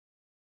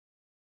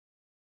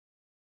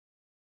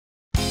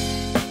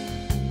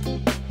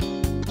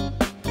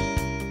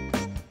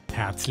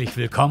Herzlich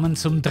willkommen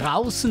zum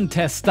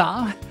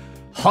DraussenTester.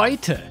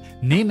 Heute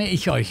nehme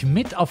ich euch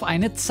mit auf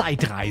eine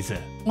Zeitreise.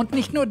 Und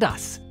nicht nur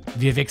das,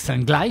 wir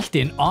wechseln gleich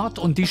den Ort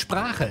und die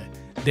Sprache,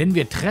 denn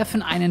wir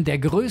treffen einen der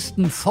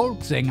größten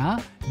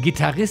Folksänger,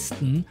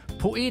 Gitarristen,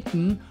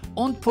 Poeten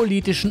und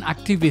politischen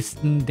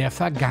Aktivisten der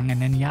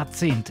vergangenen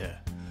Jahrzehnte.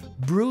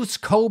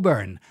 Bruce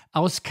Cockburn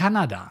aus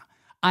Kanada.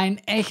 Ein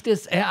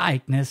echtes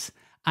Ereignis,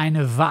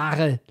 eine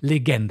wahre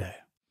Legende.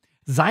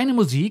 Seine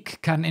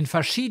Musik kann in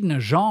verschiedene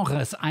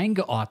Genres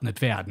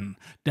eingeordnet werden,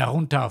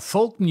 darunter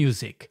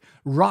Folkmusik,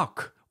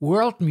 Rock,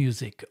 World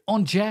Music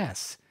und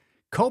Jazz.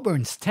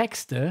 Cockburns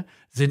Texte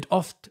sind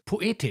oft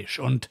poetisch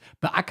und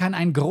beackern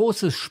ein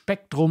großes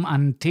Spektrum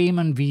an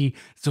Themen wie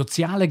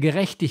soziale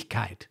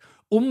Gerechtigkeit,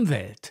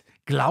 Umwelt,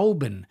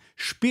 Glauben,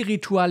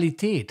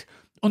 Spiritualität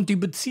und die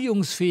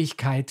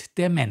Beziehungsfähigkeit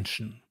der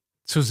Menschen.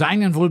 Zu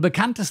seinen wohl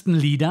bekanntesten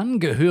Liedern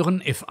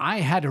gehören If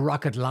I Had a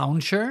Rocket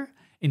Launcher,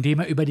 in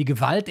dem er über die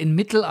Gewalt in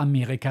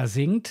Mittelamerika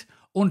singt,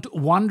 und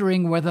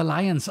Wondering Where the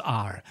Lions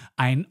Are,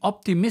 ein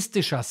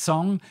optimistischer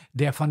Song,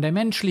 der von der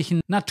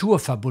menschlichen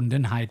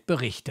Naturverbundenheit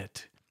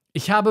berichtet.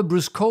 Ich habe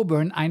Bruce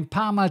Cockburn ein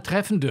paar Mal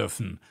treffen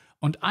dürfen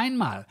und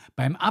einmal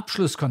beim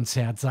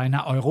Abschlusskonzert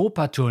seiner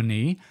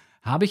Europatournee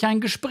habe ich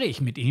ein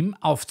Gespräch mit ihm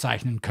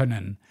aufzeichnen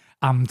können.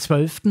 Am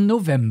 12.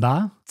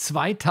 November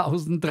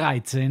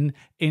 2013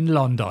 in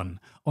London.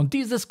 Und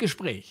dieses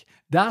Gespräch,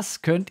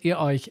 das könnt ihr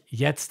euch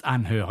jetzt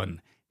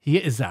anhören.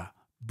 Hier ist er,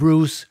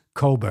 Bruce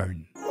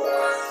Cockburn.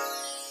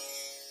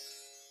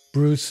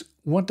 Bruce,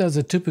 what does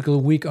a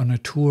typical week on a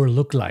tour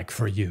look like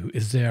for you?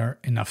 Is there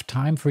enough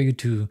time for you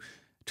to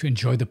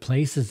enjoy the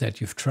places that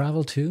you've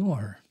traveled to,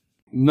 or?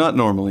 Not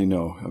normally,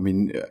 no. I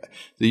mean,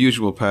 the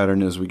usual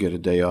pattern is we get a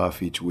day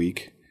off each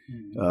week.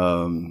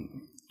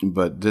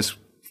 But this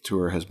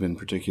tour has been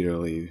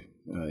particularly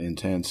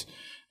intense.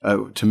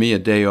 To me, a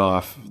day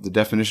off, the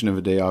definition of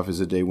a day off is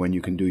a day when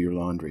you can do your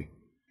laundry.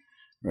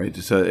 Right.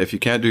 So if you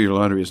can't do your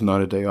laundry, it's not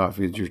a day off.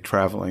 You're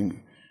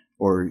traveling,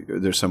 or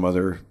there's some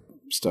other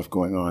stuff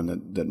going on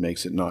that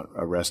makes it not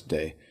a rest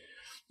day.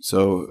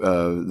 So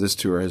this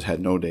tour has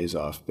had no days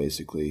off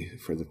basically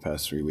for the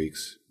past 3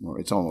 weeks.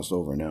 It's almost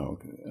over now.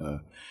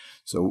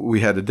 So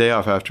we had a day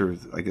off after,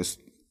 I guess,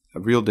 a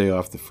real day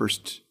off. The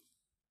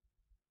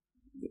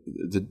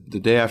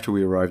day after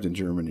we arrived in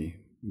Germany,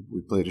 we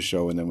played a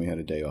show and then we had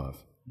a day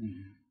off.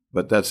 Mm-hmm.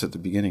 But that's at the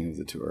beginning of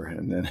the tour,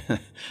 and then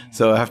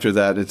so after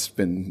that, it's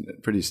been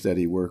pretty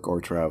steady work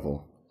or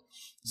travel.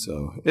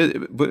 So,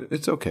 but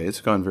it's okay. It's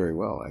gone very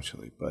well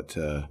actually. But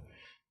so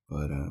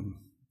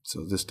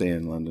this day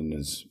in London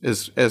is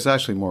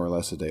actually more or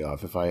less a day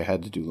off. If I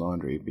had to do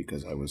laundry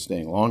because I was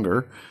staying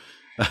longer,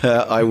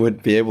 I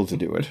would be able to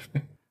do it.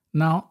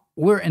 Now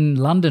we're in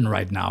London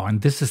right now, and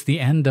this is the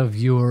end of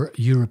your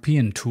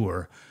European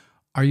tour.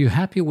 Are you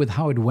happy with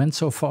how it went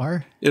so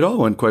far? It all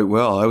went quite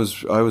well. I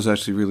was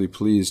actually really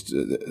pleased.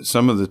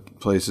 Some of the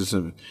places,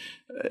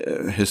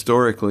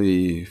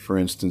 historically, for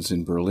instance,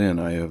 in Berlin,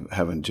 I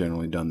haven't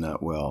generally done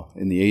that well.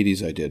 In the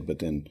 80s I did, but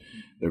then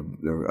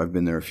I've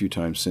been there a few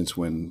times since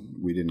when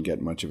we didn't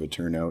get much of a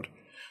turnout.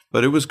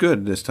 But it was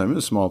good this time. It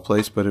was a small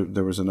place, but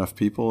there was enough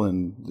people,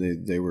 and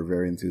they were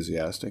very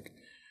enthusiastic.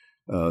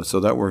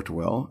 So that worked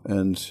well.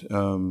 And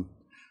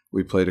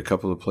we played a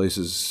couple of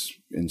places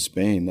in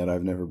Spain that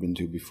I've never been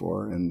to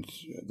before, and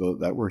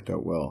that worked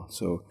out well.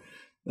 So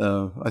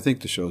I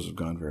think the shows have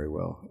gone very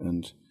well,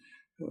 and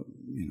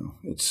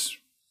it's.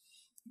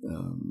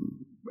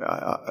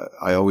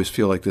 I always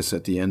feel like this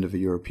at the end of a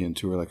European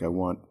tour, like I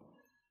want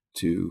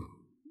to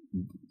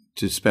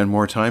spend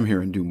more time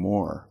here and do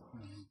more.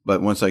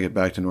 But once I get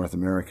back to North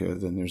America,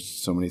 then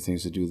there's so many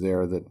things to do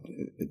there that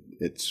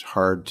it's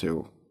hard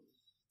to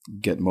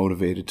get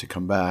motivated to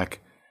come back.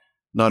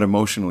 Not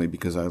emotionally,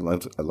 because I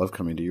love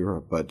coming to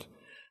Europe, but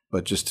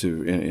just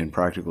to in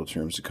practical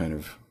terms to kind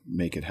of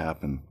make it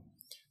happen.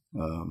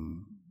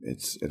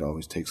 It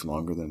always takes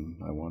longer than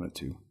I want it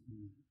to.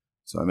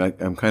 So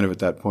I'm kind of at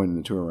that point in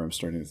the tour where I'm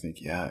starting to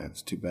think, yeah,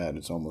 it's too bad,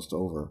 it's almost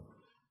over,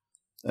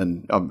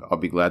 and I'll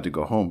be glad to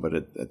go home. But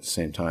at the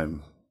same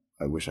time,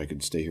 I wish I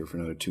could stay here for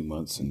another 2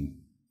 months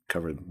and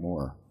cover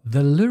more.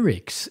 The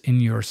lyrics in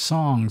your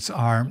songs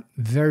are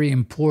very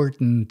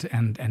important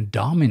and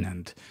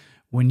dominant.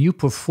 When you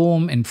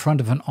perform in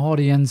front of an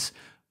audience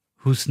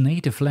whose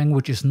native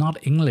language is not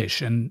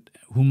English and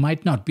who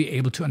might not be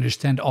able to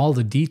understand all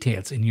the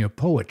details in your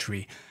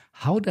poetry,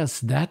 how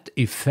does that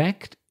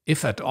affect,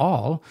 if at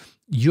all,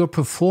 your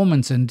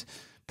performance and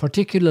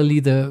particularly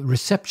the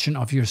reception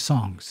of your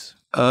songs?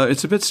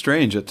 It's a bit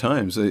strange at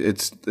times.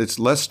 It's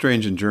less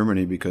strange in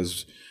Germany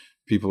because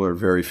people are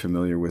very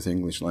familiar with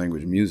English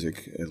language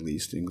music, at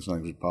least English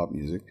language pop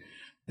music,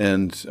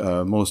 and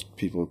most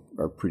people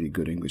are pretty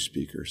good English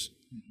speakers.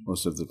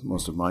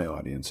 Most of my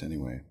audience,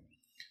 anyway.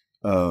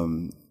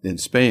 In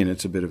Spain,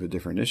 it's a bit of a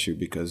different issue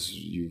because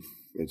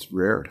it's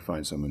rare to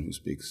find someone who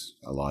speaks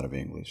a lot of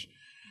English,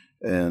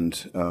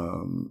 and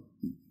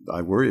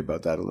I worry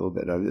about that a little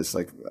bit. It's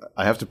like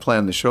I have to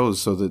plan the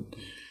shows so that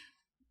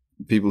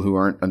people who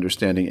aren't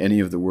understanding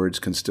any of the words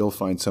can still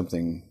find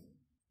something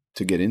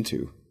to get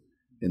into.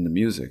 in the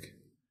music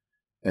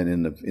and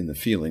in the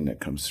feeling that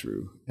comes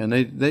through. And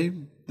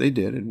they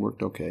did. It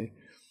worked okay.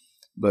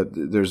 But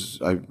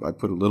I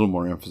put a little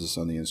more emphasis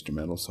on the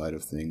instrumental side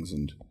of things,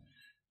 and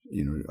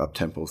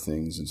up-tempo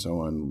things and so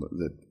on,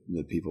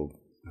 that people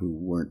who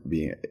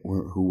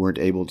weren't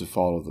able to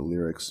follow the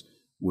lyrics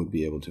would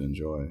be able to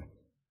enjoy.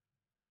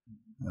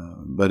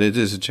 But it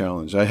is a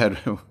challenge. I had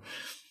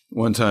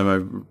one time, I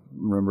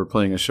remember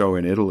playing a show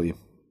in Italy.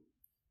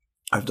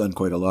 I've done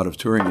quite a lot of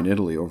touring in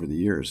Italy over the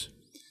years.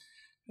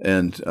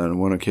 And on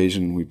one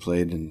occasion we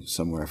played in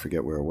somewhere, I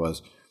forget where it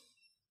was,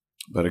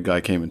 but a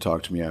guy came and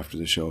talked to me after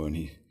the show,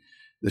 and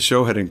the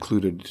show had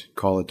included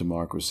Call It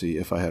Democracy,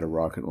 If I Had a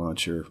Rocket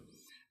Launcher,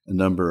 a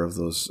number of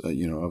those,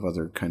 of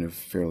other kind of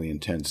fairly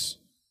intense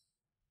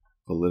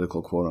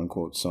political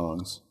quote-unquote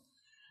songs.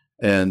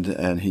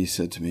 And he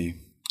said to me,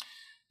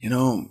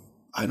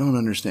 I don't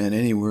understand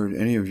any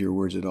of your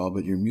words at all,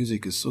 but your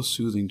music is so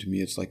soothing to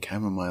me. It's like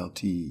chamomile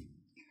tea.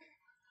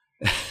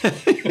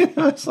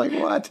 It's like,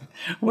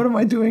 what am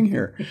I doing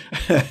here?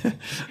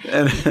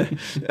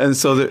 and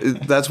so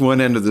that's one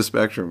end of the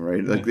spectrum,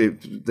 right? Like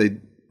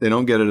they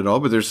don't get it at all,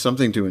 but there's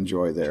something to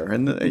enjoy there,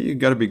 and you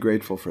got to be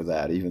grateful for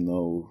that, even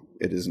though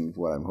it isn't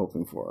what I'm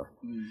hoping for.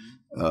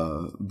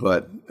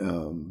 But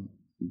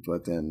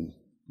then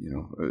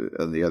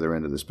on the other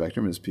end of the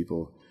spectrum is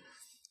people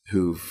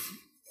who've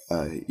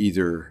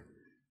either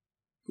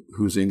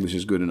whose English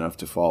is good enough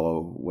to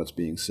follow what's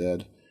being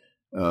said,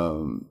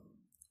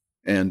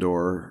 and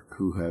or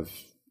who have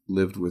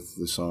lived with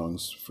the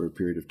songs for a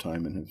period of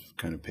time and have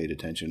kind of paid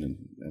attention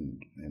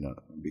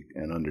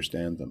and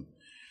understand them.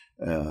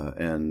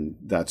 And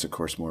that's, of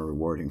course, more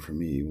rewarding for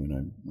me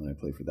when I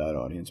play for that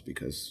audience,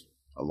 because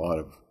a lot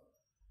of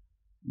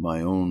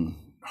my own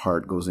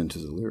heart goes into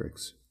the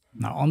lyrics.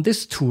 Now, on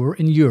this tour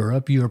in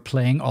Europe, you're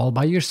playing all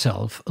by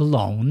yourself,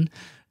 alone.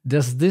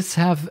 Does this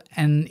have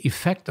an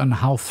effect on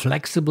how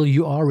flexible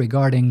you are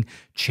regarding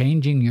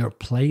changing your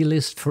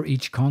playlist for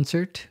each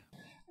concert?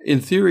 In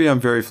theory, I'm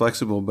very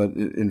flexible, but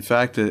in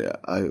fact,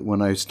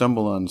 when I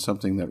stumble on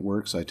something that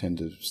works, I tend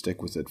to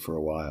stick with it for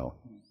a while.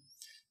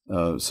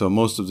 So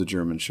most of the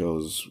German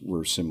shows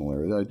were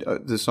similar.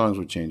 The songs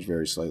would change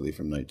very slightly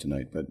from night to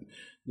night, but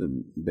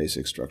the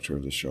basic structure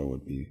of the show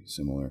would be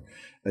similar.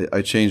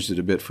 I changed it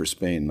a bit for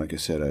Spain. Like I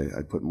said,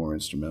 I put more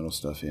instrumental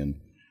stuff in,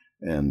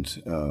 and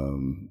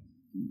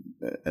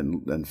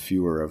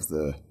fewer of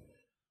the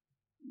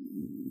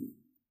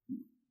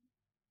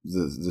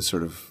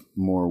sort of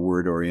more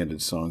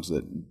word-oriented songs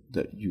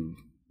that you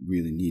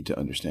really need to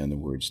understand the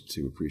words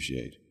to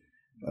appreciate.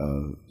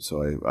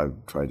 So I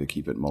tried to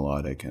keep it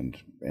melodic and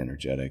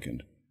energetic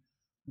and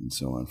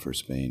so on for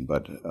Spain,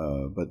 but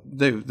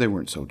they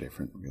weren't so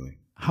different, really.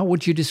 How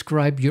would you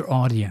describe your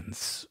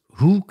audience?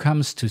 Who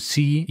comes to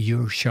see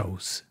your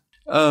shows?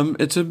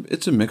 It's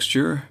a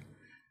mixture.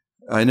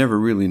 I never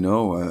really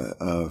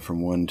know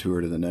from one tour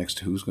to the next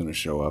who's going to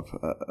show up.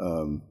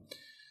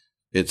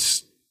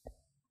 It's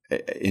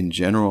in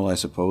general, I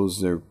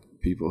suppose, they're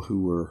people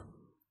who were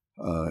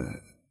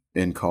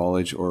in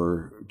college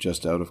or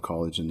just out of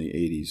college in the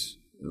 80s,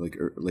 like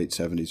late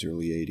 70s,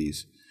 early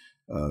 80s.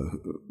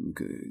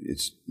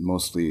 It's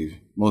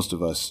most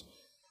of us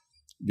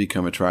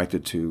become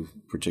attracted to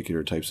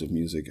particular types of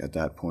music at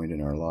that point in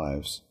our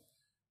lives.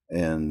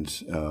 And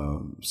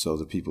so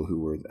the people who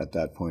were at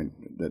that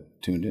point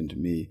that tuned into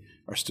me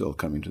are still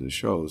coming to the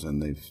shows,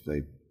 and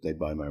they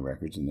buy my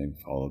records, and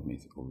they've followed me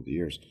over the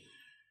years.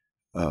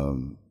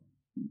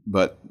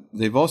 But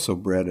they've also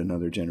bred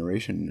another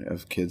generation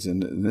of kids,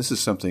 and this is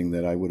something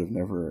that I would have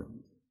never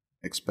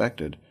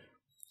expected.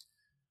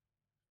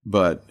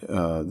 But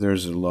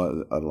there's a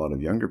lot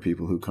of younger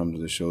people who come to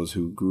the shows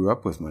who grew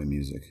up with my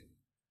music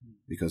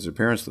because their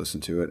parents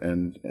listened to it,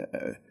 and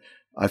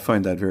I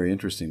find that very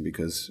interesting,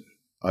 because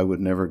I would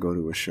never go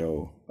to a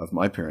show of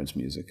my parents'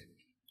 music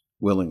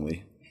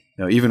willingly.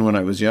 Now, even when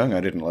I was young,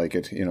 I didn't like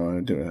it.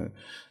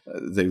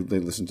 They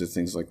listened to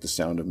things like The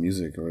Sound of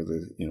Music or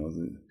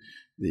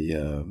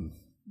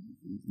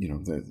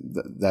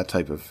that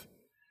type of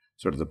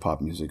sort of the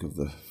pop music of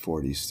the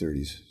 40s,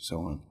 30s,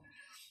 so on.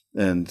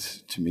 And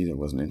to me, that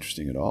wasn't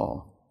interesting at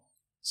all.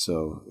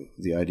 So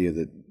the idea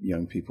that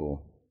young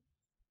people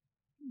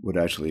would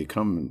actually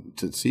come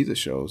to see the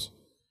shows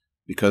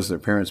because their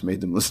parents made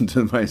them listen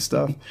to my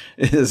stuff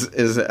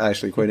is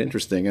actually quite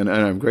interesting. And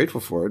I'm grateful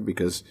for it,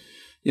 because,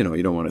 you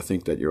don't want to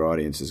think that your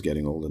audience is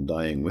getting old and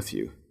dying with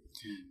you.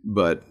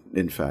 But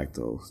in fact,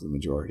 though, the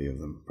majority of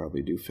them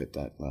probably do fit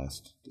that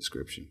last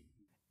description.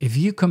 If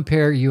you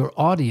compare your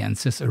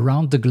audiences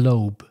around the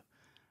globe,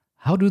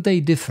 how do they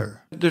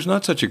differ? There's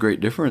not such a great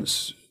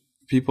difference.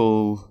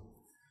 People,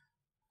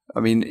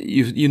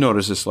 you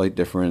notice a slight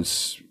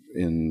difference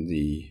in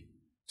the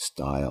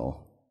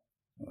style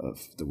of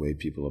the way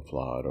people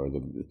applaud, or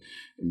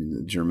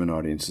the German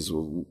audiences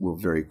will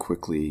very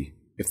quickly,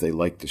 if they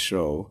like the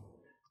show,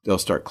 they'll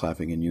start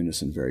clapping in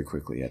unison very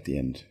quickly at the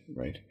end,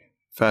 right?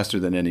 Faster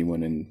than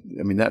anyone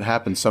that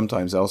happens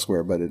sometimes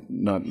elsewhere, but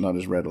not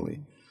as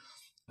readily.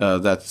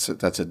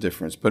 That's a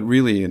difference. But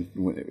really,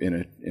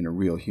 in a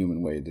real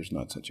human way, there's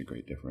not such a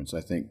great difference.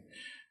 I think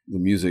the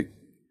music, I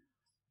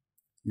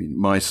mean,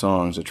 my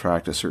songs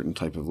attract a certain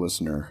type of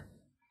listener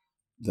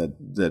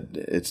that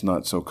it's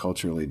not so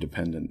culturally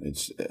dependent.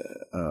 It's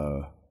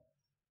the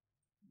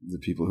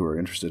people who are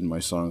interested in my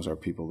songs are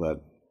people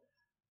that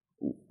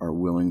are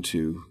willing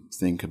to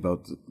think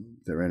about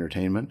their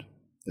entertainment,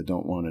 that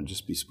don't want to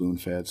just be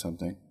spoon-fed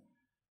something.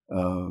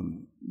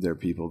 They're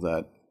people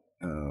that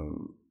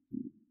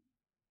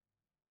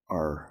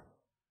are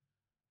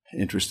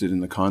interested in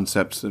the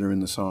concepts that are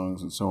in the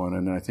songs and so on.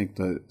 And I think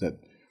that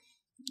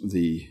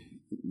the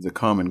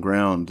common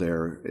ground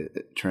there,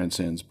 it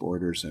transcends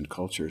borders and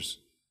cultures.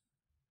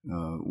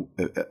 Once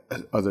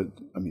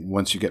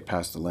you get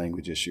past the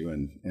language issue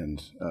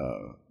and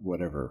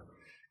whatever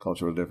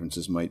cultural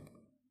differences might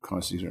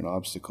constitute an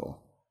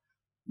obstacle,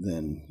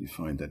 then you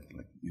find that,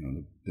 like, you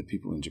know, the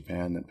people in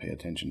Japan that pay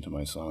attention to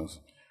my songs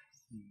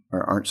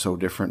aren't so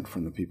different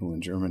from the people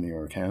in Germany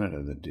or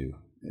Canada that do.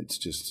 It's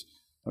just,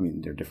 I mean,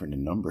 they're different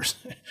in numbers,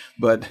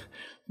 but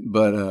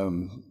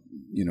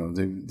you know,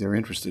 they're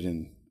interested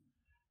in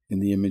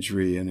the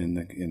imagery and in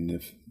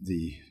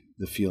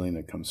the feeling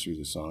that comes through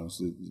the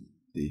songs.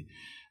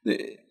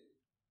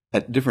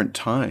 At different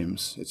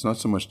times, it's not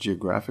so much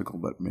geographical,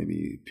 but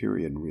maybe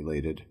period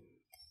related.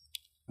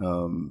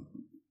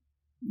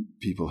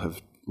 People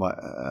have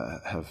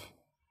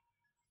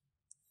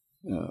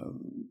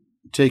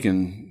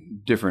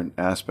taken different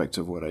aspects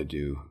of what I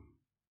do,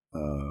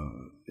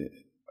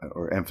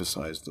 or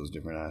emphasized those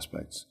different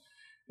aspects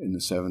in the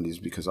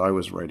 70s, because I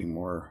was writing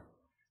more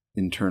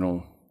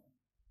internal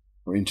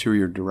or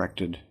interior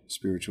directed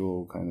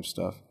spiritual kind of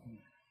stuff.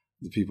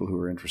 The people who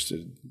were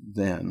interested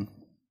then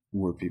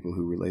were people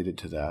who related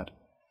to that.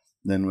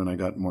 Then when I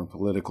got more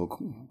political,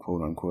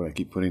 quote unquote, I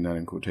keep putting that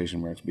in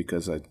quotation marks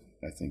because I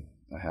think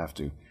I have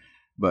to,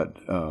 but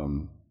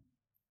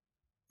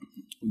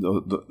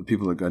the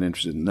people that got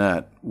interested in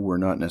that were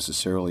not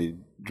necessarily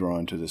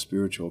drawn to the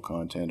spiritual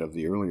content of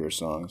the earlier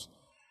songs,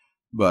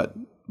 but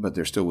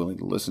they're still willing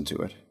to listen to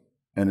it.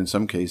 And in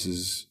some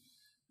cases,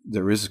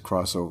 there is a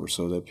crossover,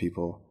 so that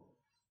people,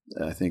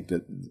 I think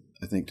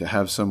to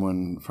have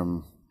someone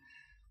from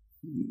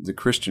the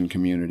Christian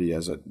community,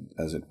 as it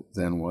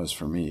then was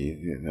for me,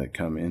 that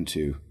come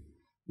into,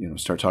 you know,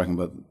 start talking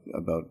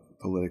about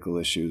political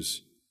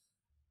issues.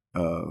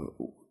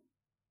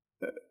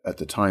 At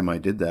the time I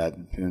did that,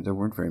 there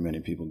weren't very many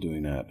people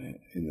doing that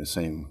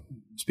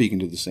speaking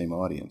to the same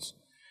audience.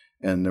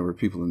 And there were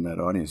people in that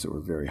audience that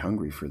were very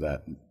hungry for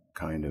that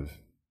kind of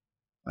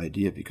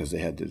idea because they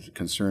had the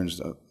concerns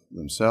of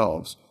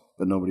themselves,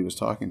 but nobody was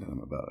talking to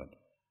them about it.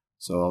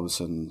 So all of a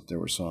sudden there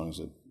were songs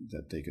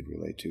that they could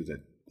relate to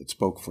that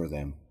spoke for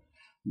them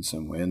in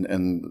some way.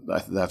 And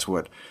that's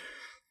what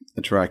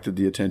attracted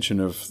the attention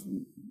of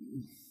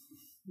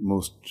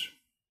most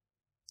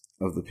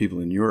of the people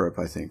in Europe,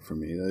 I think, for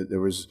me.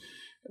 There was,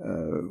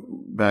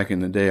 back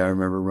in the day, I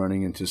remember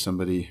running into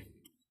somebody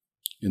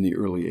in the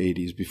early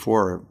 80s,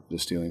 before the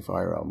Stealing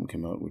Fire album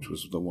came out, which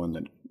was the one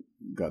that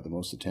got the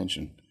most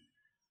attention.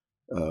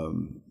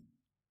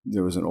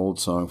 There was an old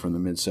song from the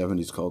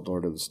mid-'70s called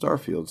Lord of the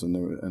Starfields,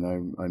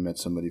 and I met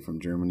somebody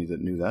from Germany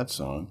that knew that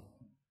song,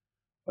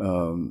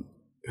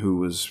 who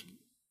was,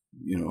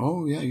 you know,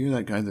 oh yeah, you're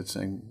that guy that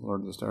sang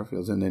Lord of the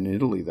Starfields. And in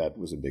Italy, that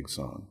was a big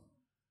song.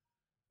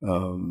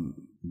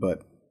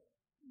 But,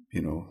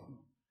 you know,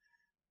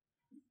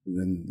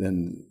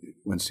 then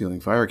when Stealing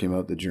Fire came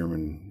out, the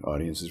German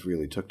audiences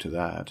really took to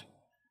that,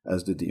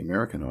 as did the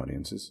American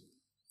audiences.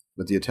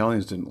 But the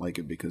Italians didn't like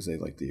it because they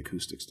liked the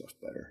acoustic stuff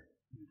better.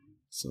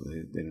 So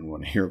they didn't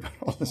want to hear about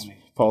all this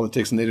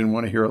politics, and they didn't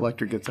want to hear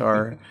electric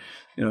guitar.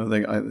 You know,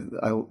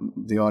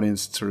 the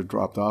audience sort of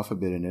dropped off a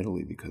bit in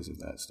Italy because of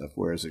that stuff,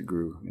 whereas it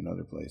grew in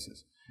other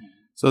places.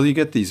 So you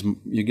get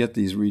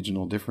these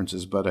regional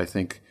differences, but I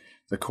think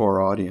the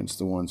core audience,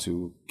 the ones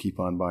who keep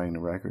on buying the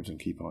records and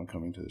keep on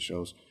coming to the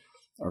shows,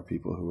 are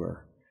people who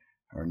are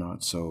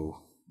not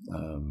so,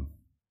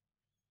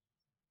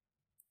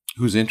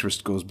 whose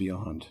interest goes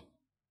beyond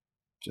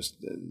just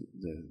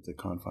the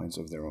confines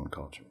of their own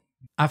culture.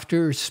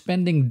 After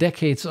spending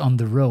decades on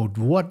the road,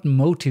 what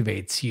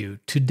motivates you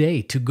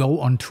today to go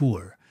on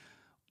tour?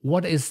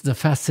 What is the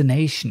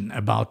fascination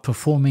about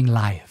performing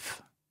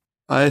live?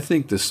 I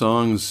think the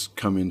songs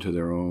come into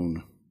their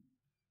own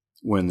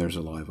when there's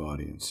a live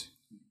audience.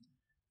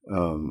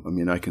 I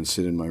mean, I can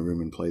sit in my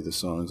room and play the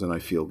songs, and I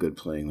feel good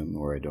playing them,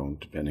 or I don't,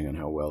 depending on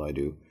how well I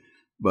do.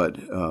 But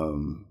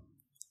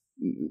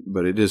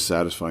it is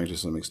satisfying to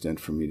some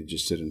extent for me to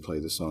just sit and play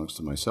the songs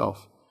to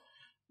myself.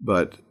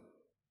 But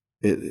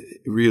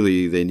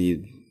they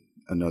need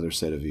another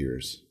set of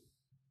ears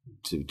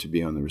to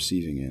be on the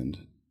receiving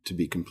end, to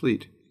be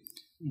complete.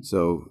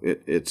 So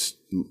it's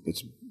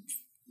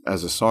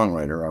as a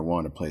songwriter, I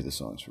want to play the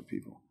songs for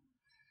people.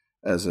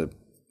 As a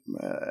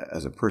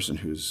person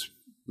who's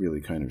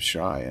really kind of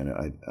shy, and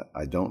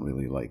I don't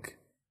really like.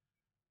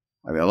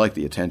 I mean, I like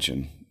the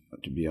attention,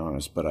 to be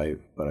honest, but I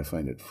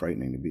find it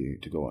frightening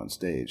to go on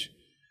stage.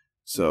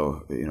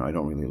 So, I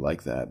don't really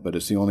like that, but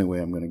it's the only way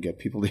I'm going to get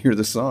people to hear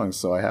the songs,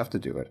 so I have to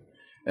do it.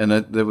 And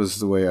that was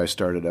the way I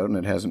started out, and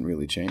it hasn't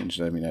really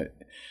changed. I mean,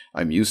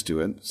 I'm used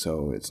to it,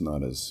 so it's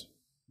not as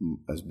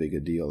big a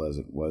deal as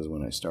it was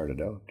when I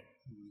started out.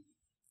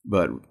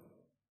 But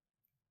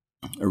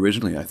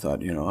originally I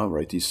thought, I'll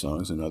write these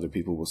songs and other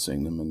people will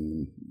sing them,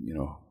 and,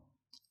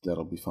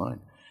 that'll be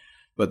fine.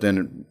 But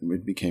then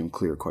it became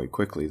clear quite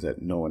quickly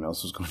that no one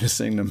else was going to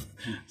sing them,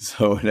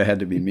 so it had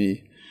to be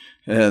me.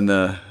 And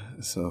I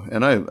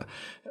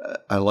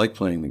like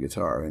playing the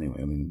guitar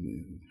anyway. I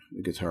mean,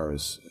 the guitar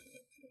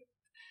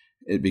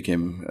it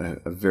became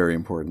a very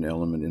important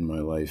element in my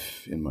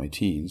life in my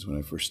teens when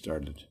I first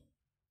started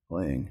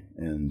playing,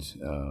 and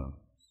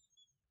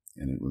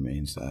it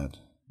remains that.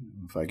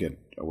 If I get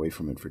away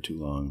from it for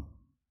too long,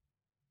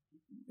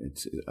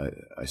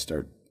 I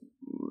start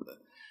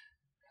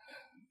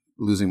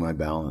losing my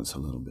balance a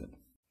little bit.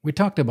 We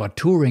talked about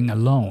touring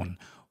alone.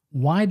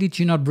 Why did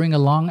you not bring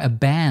along a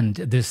band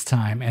this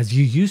time, as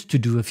you used to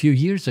do a few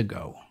years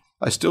ago?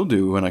 I still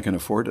do when I can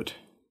afford it,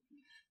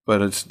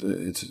 but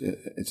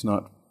it's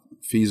not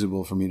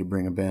feasible for me to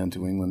bring a band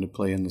to England to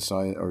play in the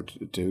size, or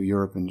to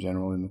Europe in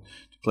general, and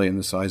to play in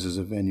the sizes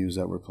of venues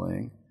that we're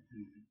playing.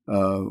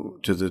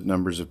 To the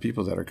numbers of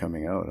people that are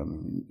coming out. I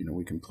mean,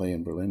 we can play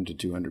in Berlin to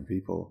 200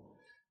 people,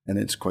 and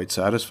it's quite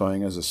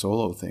satisfying as a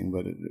solo thing,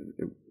 but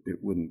it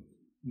wouldn't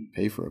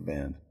pay for a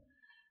band.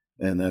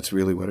 And that's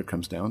really what it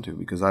comes down to,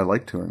 because I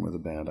like touring with a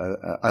band.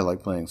 I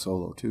like playing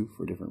solo too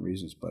for different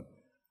reasons, but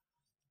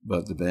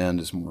the band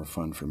is more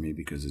fun for me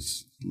because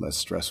it's less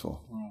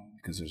stressful,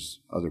 because there's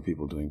other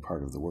people doing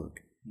part of the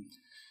work.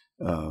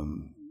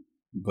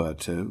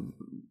 But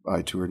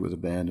I toured with a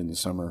band in the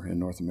summer in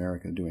North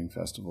America doing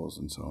festivals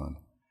and so on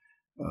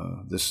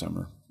this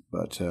summer.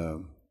 But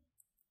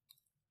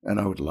and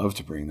I would love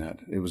to bring that.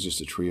 It was just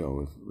a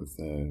trio with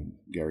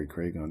Gary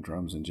Craig on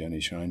drums and Jenny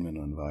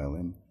Scheinman on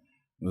violin.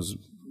 It was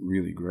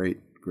really great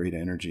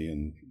energy,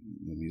 and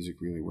the music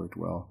really worked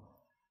well.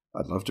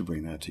 I'd love to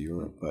bring that to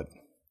Europe, but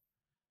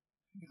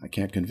I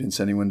can't convince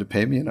anyone to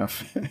pay me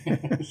enough.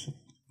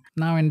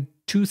 Now, in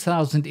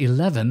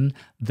 2011,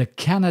 the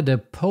Canada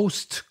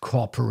Post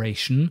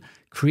Corporation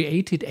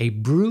created a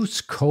Bruce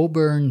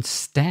Cockburn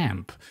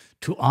stamp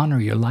to honor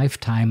your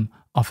lifetime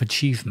of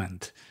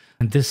achievement.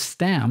 And this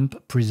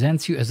stamp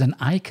presents you as an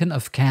icon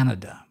of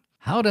Canada.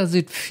 How does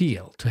it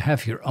feel to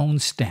have your own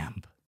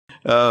stamp?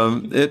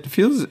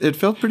 It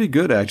felt pretty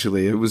good,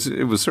 actually. It was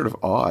sort of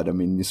odd. I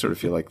mean, you sort of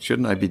feel like,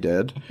 shouldn't I be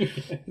dead?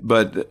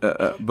 But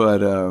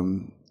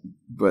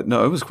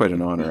no, it was quite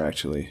an honor,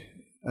 actually.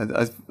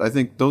 I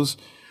think those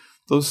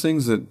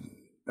things that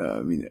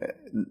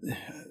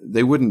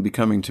they wouldn't be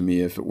coming to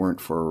me if it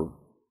weren't for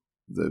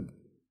if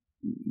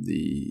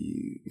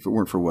it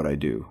weren't for what I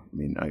do. I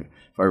mean,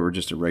 if I were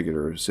just a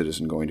regular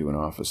citizen going to an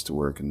office to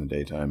work in the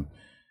daytime,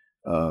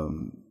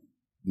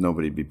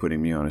 nobody'd be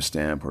putting me on a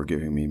stamp or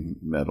giving me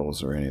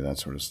medals or any of that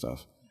sort of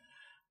stuff.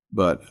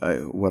 But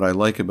what I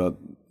like about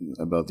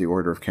the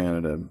Order of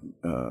Canada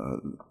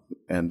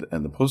and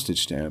the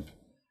postage stamp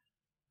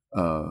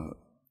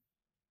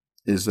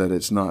is that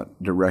it's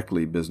not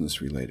directly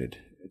business related.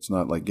 It's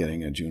not like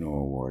getting a Juno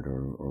Award,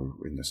 or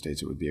in the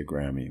States it would be a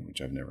Grammy, which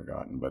I've never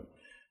gotten, but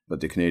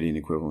the Canadian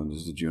equivalent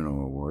is the Juno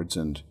Awards,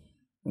 and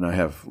I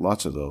have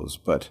lots of those,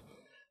 but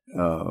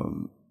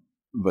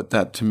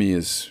that to me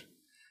is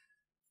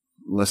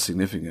less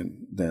significant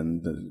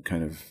than the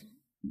kind of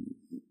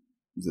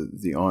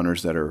the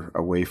honors that are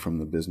away from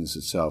the business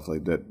itself,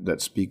 like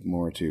that speak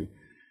more to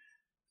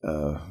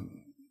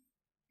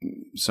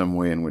some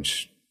way in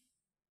which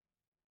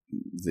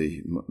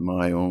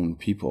my own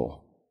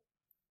people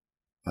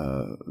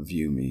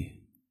view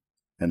me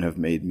and have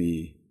made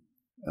me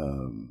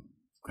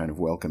kind of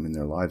welcome in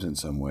their lives in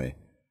some way,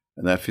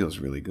 and that feels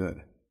really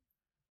good.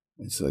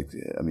 It's like,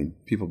 I mean,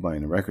 people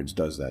buying the records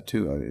does that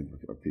too,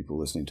 or people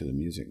listening to the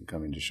music and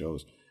coming to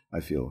shows. I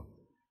feel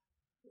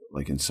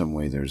like in some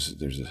way there's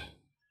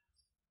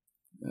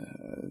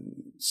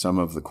some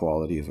of the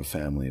quality of a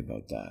family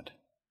about that,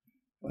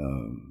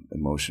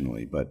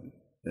 emotionally,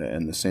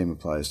 and the same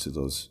applies to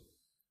those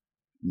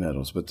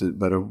medals, but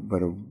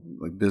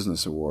like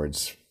business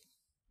awards,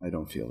 I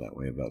don't feel that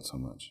way about so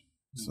much.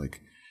 It's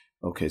like,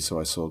 okay, so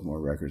I sold more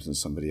records than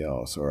somebody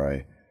else,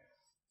 or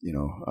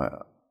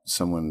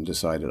someone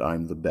decided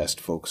I'm the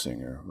best folk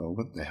singer. Well,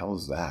 what the hell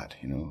is that?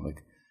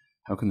 Like,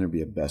 how can there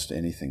be a best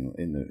anything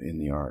in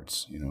the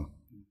arts?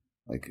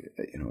 Like,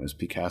 is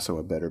Picasso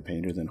a better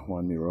painter than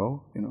Juan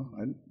Miro?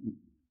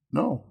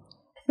 No,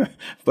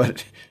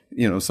 but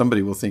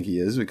somebody will think he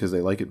is because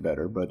they like it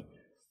better, but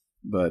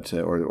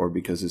or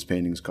because his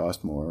paintings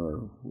cost more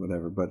or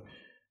whatever. But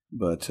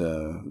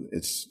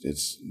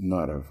it's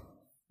not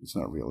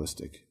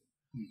realistic.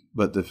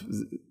 But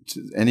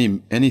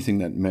anything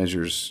that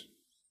measures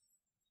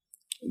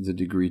the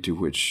degree to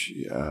which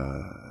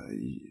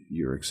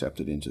you're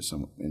accepted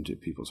into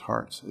people's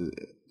hearts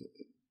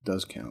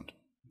does count.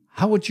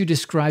 How would you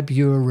describe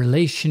your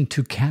relation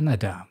to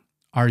Canada?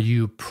 Are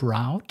you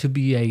proud to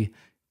be a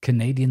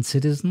Canadian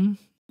citizen?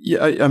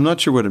 Yeah, I'm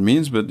not sure what it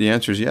means, but the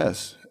answer is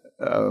yes.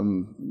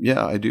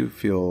 yeah, I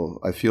feel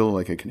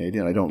like a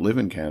Canadian. I don't live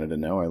in Canada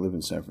now. I live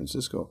in San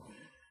Francisco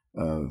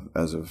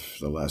as of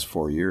the last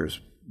 4 years,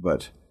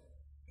 but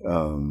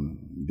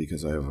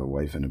because I have a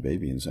wife and a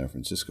baby in San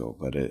Francisco.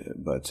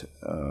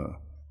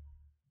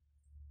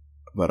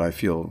 But I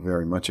feel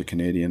very much a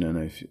Canadian,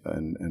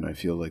 and I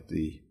feel like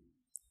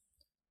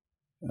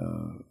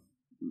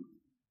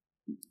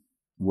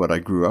what I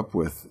grew up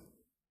with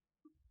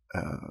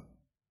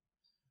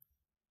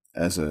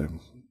as a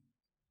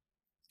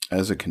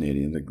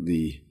Canadian,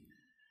 the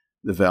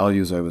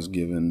values I was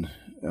given,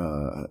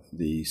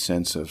 the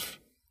sense of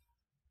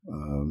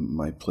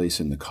my place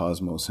in the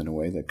cosmos in a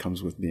way that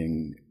comes with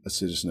being a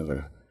citizen of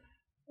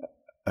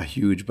a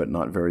huge but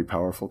not very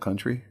powerful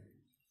country,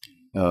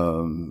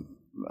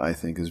 I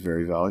think is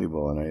very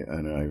valuable,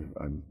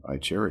 and I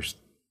cherish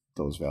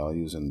those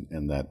values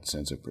and that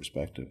sense of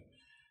perspective.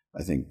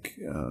 I think,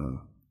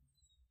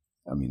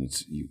 I mean,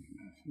 it's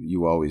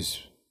you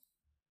always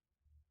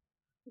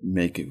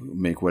make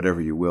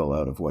whatever you will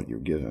out of what you're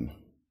given.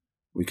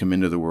 We come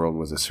into the world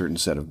with a certain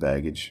set of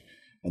baggage,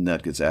 and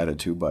that gets added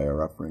to by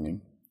our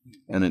upbringing.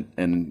 And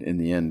in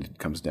the end, it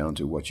comes down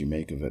to what you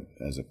make of it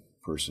as a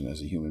person,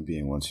 as a human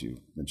being, once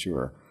you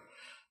mature.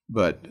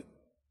 But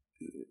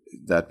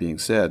that being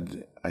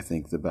said, I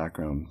think the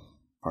background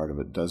part of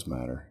it does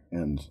matter,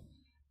 and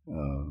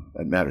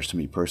it matters to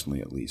me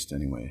personally, at least.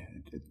 Anyway,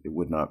 it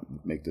would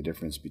not make the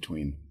difference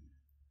between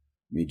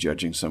me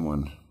judging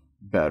someone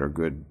bad or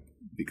good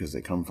because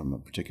they come from a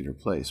particular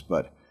place,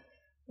 but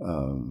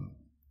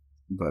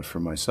for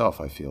myself,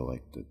 I feel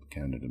like that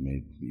Canada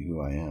made me who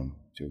I am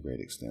to a great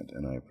extent,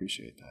 and I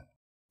appreciate that.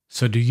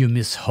 So do you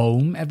miss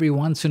home every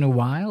once in a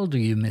while? Do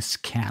you miss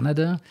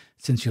Canada,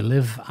 since you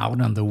live out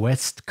on the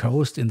West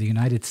Coast in the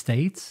United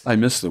States? I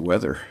miss the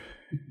weather.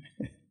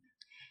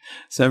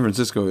 San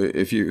Francisco,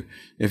 if you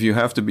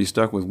have to be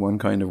stuck with one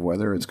kind of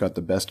weather, it's got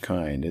the best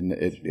kind, and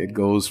it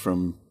goes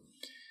from,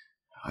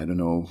 I don't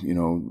know,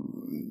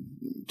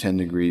 10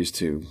 degrees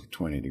to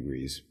 20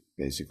 degrees,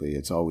 basically.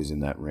 It's always in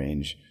that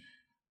range.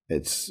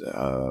 It's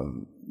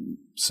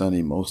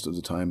sunny most of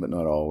the time, but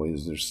not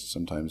always.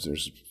 Sometimes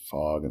there's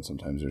fog and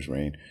sometimes there's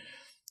rain.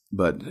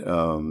 But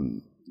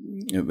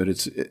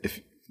it's,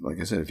 like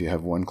I said, if you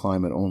have one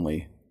climate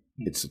only,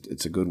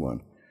 it's a good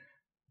one.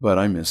 But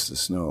I miss the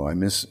snow. I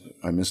miss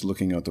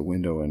looking out the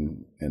window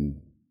and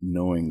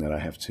knowing that I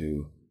have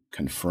to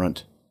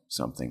confront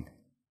something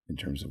in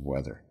terms of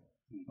weather.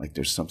 Like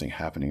there's something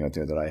happening out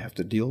there that I have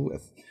to deal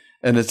with,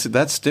 and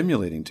that's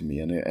stimulating to me,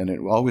 and it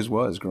always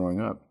was growing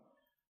up.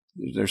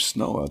 There's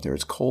snow out there.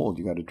 It's cold.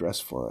 You got to dress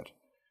for it.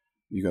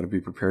 You got to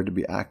be prepared to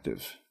be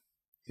active.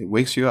 It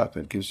wakes you up.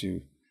 It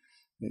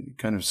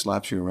kind of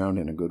slaps you around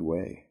in a good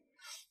way,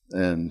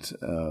 and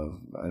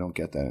I don't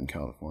get that in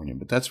California.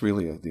 But that's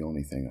really the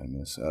only thing I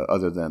miss,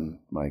 other than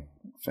my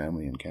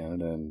family in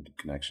Canada and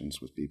connections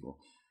with people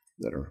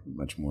that are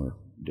much more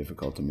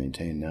difficult to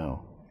maintain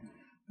now.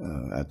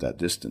 At that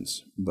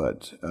distance,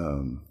 but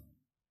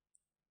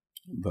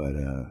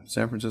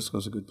San Francisco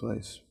is a good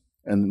place,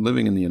 and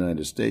living in the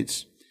United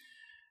States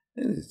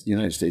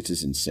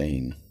is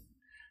insane.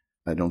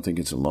 I don't think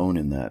it's alone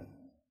in that.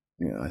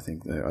 I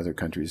think the other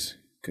countries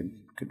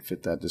could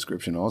fit that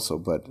description also,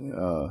 but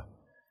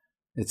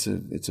it's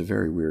a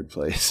very weird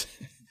place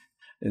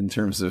in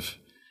terms of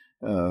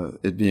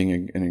it being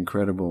an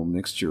incredible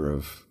mixture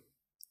of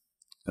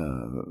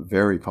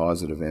very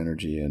positive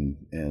energy and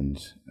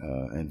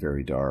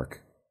very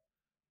dark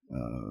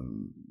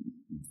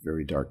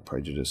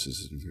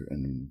prejudices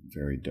and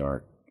very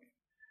dark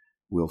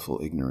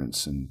willful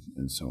ignorance and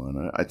so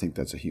on. I think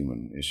that's a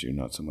human issue,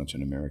 not so much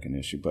an American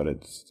issue, but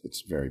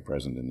it's very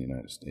present in the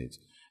United States,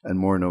 and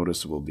more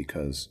noticeable than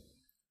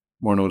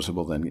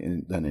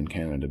in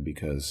Canada,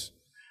 because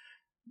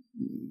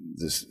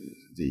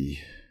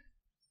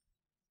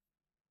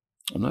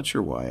I'm not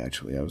sure why,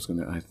 actually. I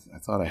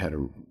thought I had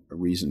a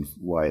reason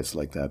why it's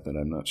like that, but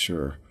I'm not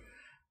sure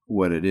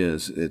what it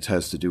is. It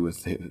has to do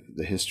with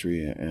the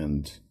history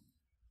and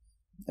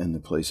the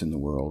place in the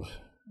world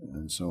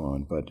and so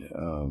on. But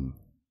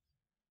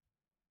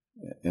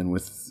and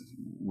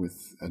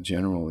with a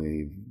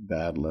generally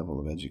bad level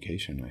of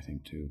education, I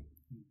think too.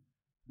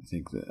 I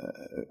think that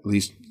at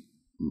least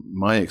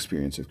my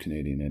experience of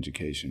Canadian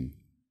education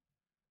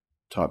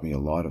taught me a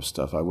lot of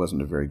stuff. I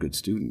wasn't a very good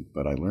student,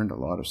 but I learned a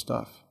lot of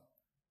stuff.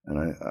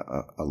 And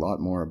a lot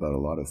more about a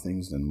lot of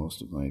things than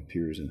most of my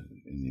peers in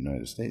the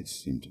United States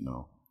seem to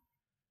know.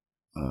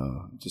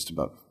 Just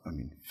about,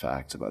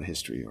 facts about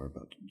history or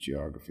about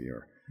geography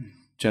or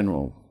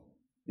general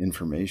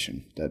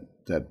information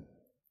that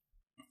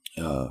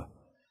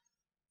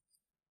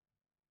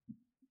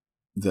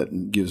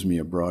gives me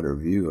a broader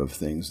view of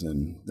things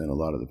than a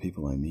lot of the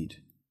people I meet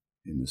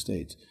in the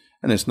States.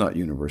 And it's not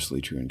universally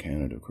true in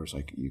Canada. Of course,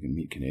 you can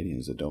meet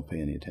Canadians that don't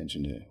pay any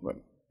attention to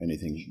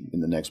anything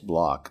in the next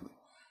block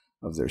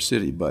of their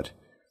city, but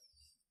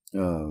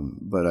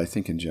I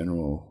think in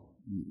general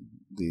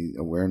the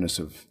awareness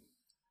of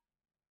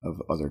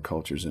other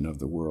cultures and of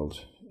the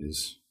world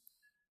is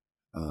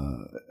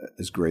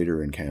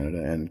greater in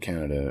Canada, and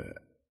Canada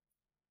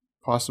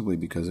possibly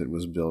because it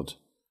was built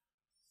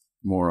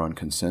more on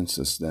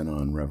consensus than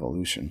on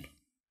revolution,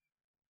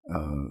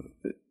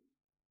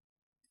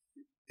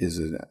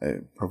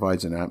 it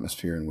provides an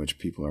atmosphere in which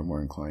people are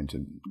more inclined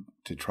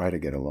to try to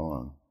get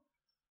along.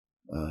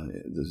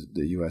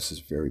 The U.S. is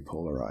very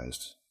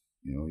polarized.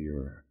 You know,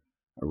 you're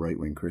a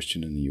right-wing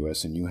Christian in the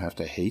U.S. and you have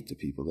to hate the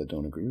people that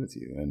don't agree with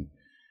you, and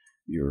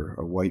you're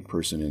a white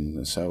person in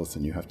the South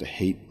and you have to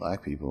hate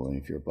black people,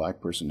 and if you're a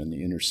black person in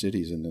the inner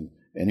cities and then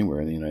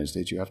anywhere in the United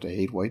States, you have to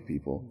hate white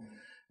people.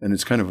 And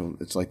it's kind of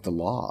it's like the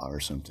law or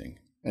something,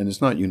 and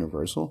it's not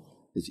universal.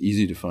 It's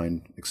easy to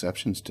find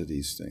exceptions to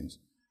these things,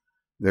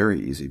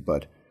 very easy,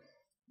 but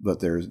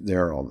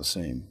they're all the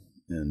same,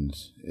 and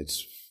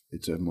it's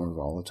a more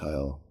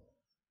volatile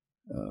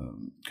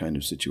kind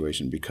of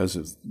situation because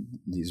of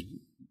this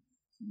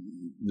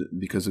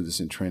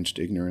entrenched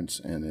ignorance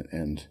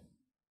and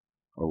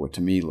or what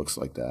to me looks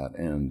like that,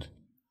 and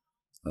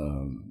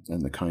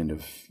the kind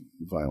of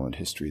violent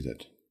history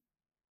that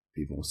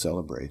people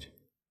celebrate.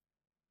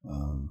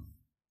 You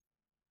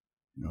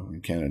know,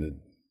 in Canada,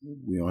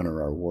 we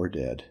honor our war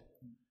dead,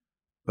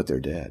 but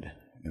they're dead,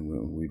 and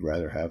we'd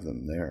rather have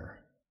them there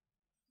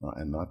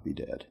and not be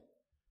dead.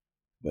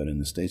 But in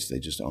the States, they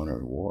just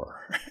honor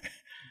war.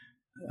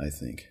 I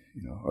think,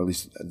 you know, or at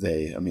least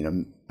they. I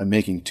mean, I'm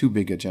making too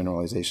big a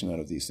generalization out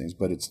of these things,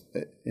 but it's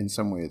in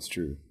some way it's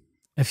true.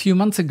 A few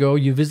months ago,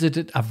 you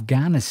visited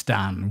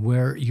Afghanistan,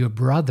 where your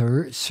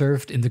brother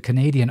served in the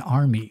Canadian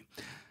Army.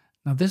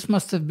 Now, this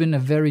must have been a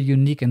very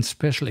unique and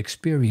special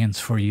experience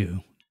for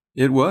you.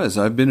 It was.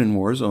 I've been in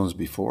war zones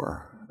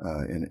before,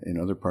 in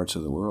other parts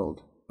of the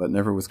world, but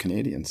never with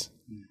Canadians.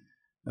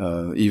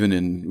 I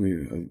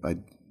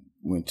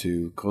went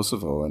to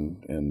Kosovo,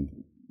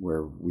 and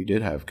where we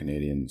did have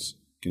Canadian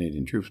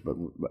troops, but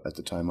at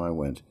the time I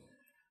went,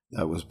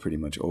 that was pretty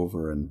much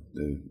over, and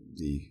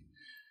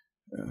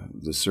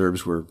the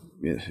Serbs were,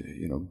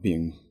 you know,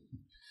 being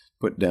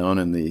put down,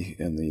 and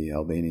the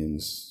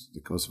Albanians,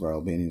 the Kosovar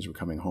Albanians, were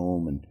coming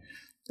home, and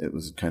it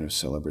was a kind of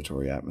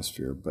celebratory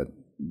atmosphere. But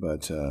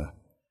you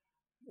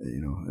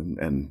know,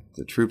 and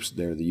the troops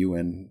there, the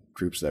UN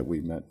troops that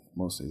we met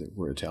mostly, that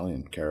were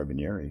Italian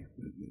Carabinieri,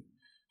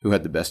 who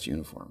had the best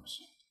uniforms,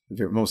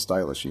 the most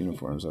stylish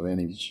uniforms of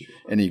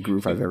any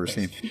group I've ever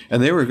seen.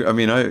 And they were, I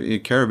mean,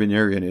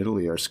 Carabinieri in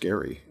Italy are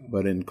scary,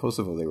 but in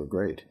Kosovo they were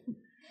great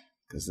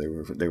because they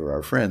were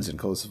our friends in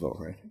Kosovo,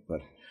 right?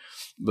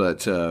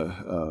 But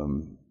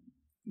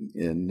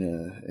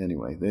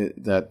anyway,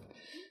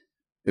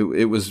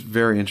 it was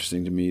very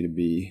interesting to me to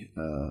be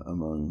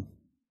among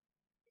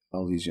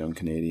all these young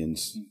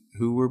Canadians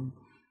who were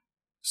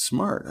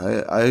smart.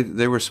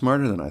 They were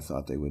smarter than I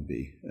thought they would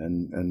be,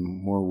 and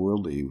more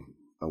worldly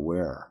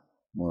aware,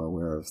 more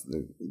aware of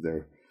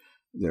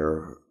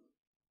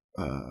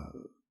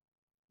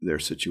their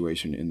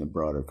situation in the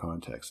broader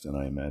context than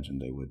I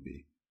imagined they would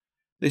be.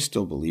 They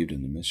still believed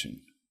in the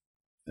mission,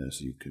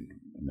 as you could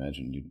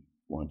imagine you'd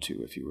want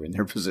to if you were in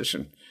their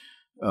position.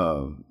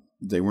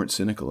 They weren't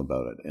cynical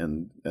about it,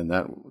 and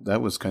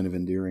that was kind of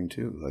endearing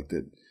too. Like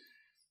that,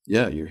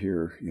 yeah, you're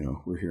here. You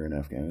know, we're here in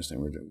Afghanistan.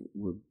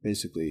 We're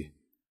basically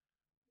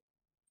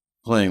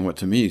playing what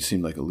to me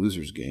seemed like a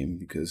loser's game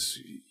because,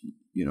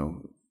 you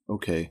know,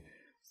 okay,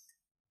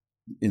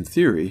 in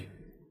theory,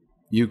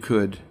 you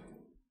could,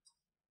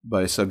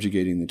 by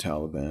subjugating the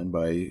Taliban,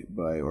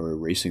 or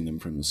erasing them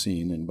from the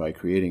scene, and by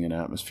creating an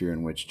atmosphere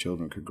in which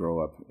children could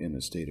grow up in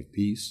a state of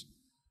peace,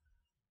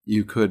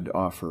 you could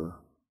offer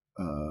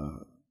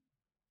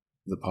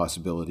the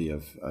possibility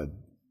of a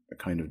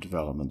kind of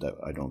development that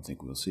I don't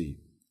think we'll see.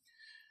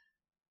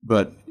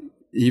 But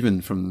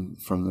even from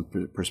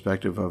the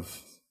perspective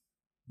of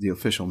the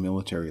official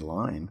military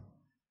line,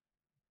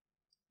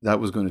 that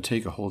was going to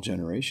take a whole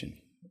generation.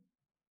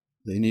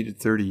 They needed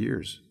 30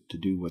 years to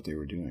do what they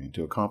were doing,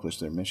 to accomplish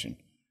their mission.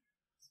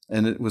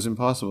 And it was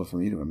impossible for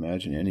me to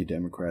imagine any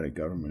democratic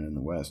government in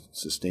the West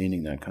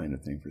sustaining that kind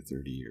of thing for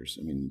 30 years.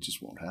 I mean, it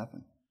just won't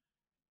happen.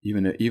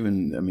 Even I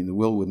mean, the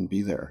will wouldn't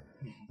be there,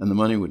 and the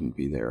money wouldn't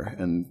be there,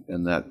 and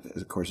that,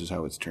 of course, is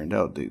how it's turned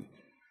out. The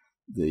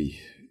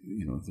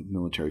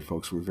military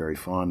folks were very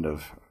fond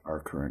of our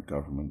current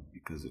government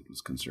because it was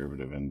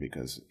conservative and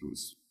because it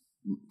was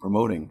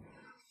promoting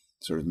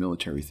sort of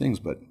military things.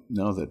 But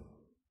now that,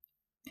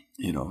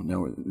 you know,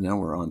 now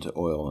we're on to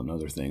oil and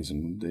other things,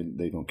 and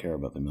they don't care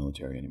about the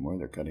military anymore.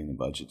 They're cutting the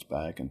budgets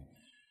back and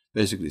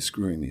basically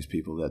screwing these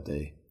people that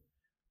they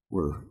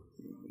were,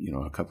 you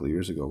know, a couple of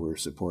years ago were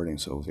supporting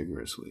so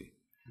vigorously.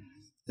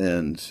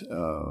 And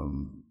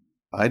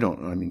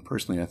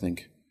personally, I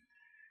think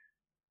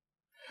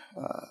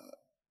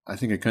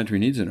a country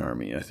needs an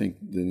army. I think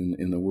that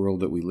in the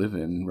world that we live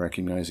in,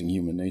 recognizing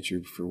human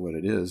nature for what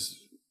it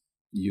is,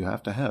 you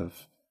have to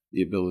have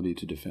the ability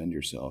to defend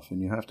yourself,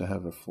 and you have to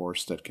have a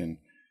force that can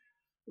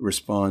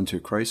respond to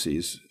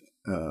crises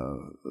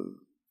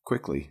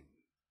quickly,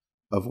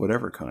 of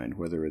whatever kind,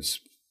 whether it's,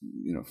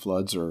 you know,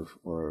 floods or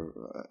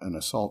an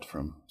assault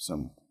from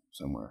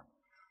somewhere.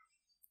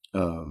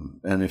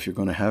 And if you're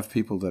going to have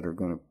people that are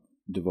going to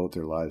devote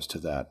their lives to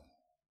that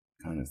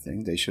kind of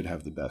thing, they should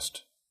have the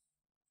best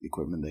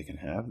equipment they can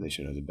have. They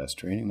should have the best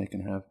training they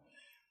can have,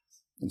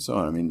 and so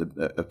on. I mean,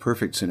 a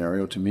perfect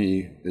scenario to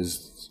me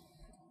is,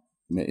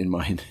 in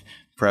mind,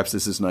 perhaps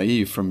this is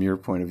naive from your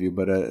point of view,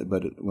 but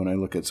when I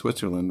look at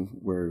Switzerland,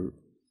 where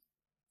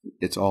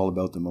it's all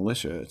about the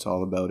militia, it's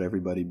all about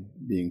everybody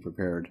being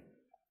prepared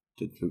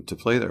to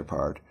play their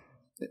part.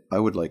 I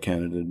would like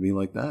Canada to be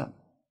like that,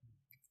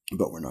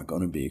 but we're not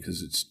going to be,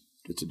 because it's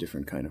a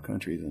different kind of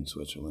country than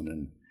Switzerland,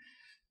 and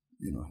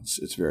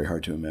it's very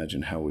hard to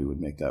imagine how we would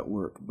make that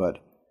work. But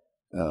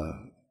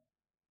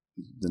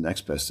the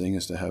next best thing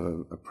is to have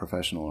a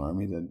professional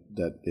army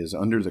that is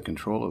under the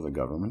control of the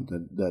government,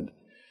 that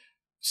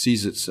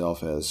sees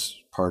itself as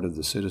part of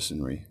the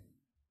citizenry,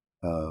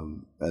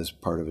 as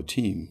part of a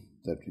team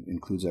that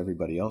includes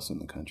everybody else in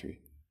the country.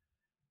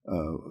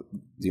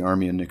 The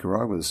army in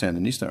Nicaragua, the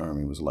Sandinista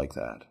army, was like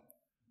that.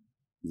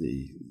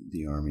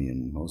 The army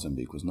in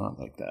Mozambique was not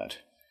like that.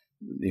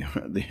 The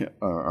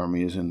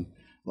armies in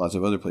lots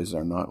of other places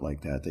are not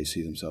like that. They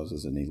see themselves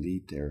as an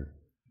elite. They're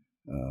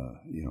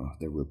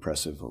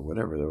repressive or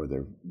whatever.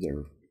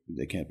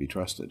 They can't be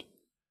trusted.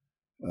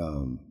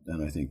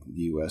 And I think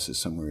the U.S. is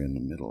somewhere in the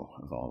middle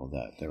of all of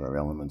that. There are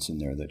elements in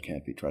there that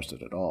can't be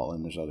trusted at all,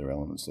 and there's other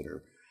elements that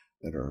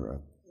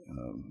are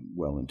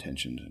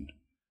well-intentioned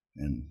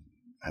and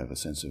have a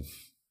sense of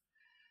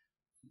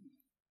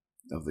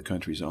the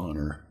country's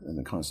honor and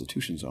the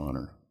Constitution's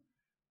honor.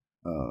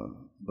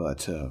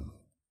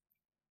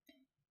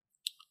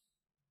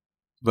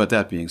 But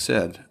that being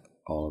said,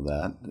 all of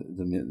that,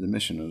 the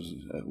mission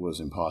was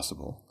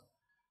impossible,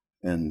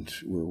 and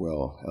we're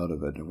well out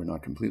of it. We're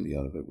not completely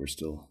out of it. We're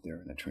still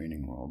there in a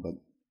training role. But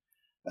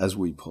as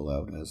we pull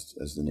out, as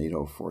the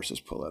NATO forces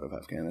pull out of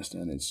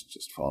Afghanistan, it's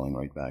just falling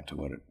right back to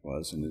what it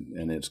was,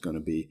 and it's going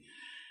to be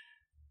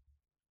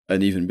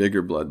an even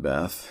bigger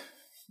bloodbath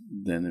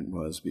than it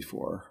was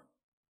before.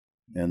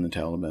 And the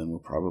Taliban will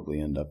probably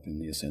end up in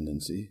the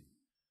ascendancy.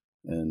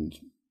 And,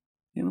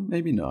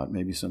 maybe not.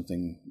 Maybe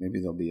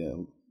there'll be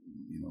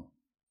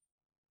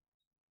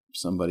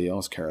somebody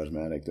else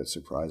charismatic that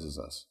surprises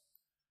us,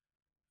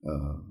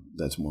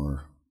 that's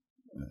more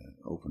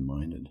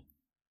open-minded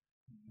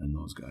than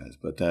those guys.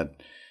 But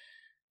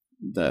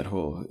that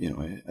whole,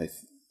 I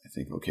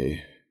think,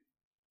 okay,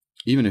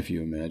 even if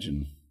you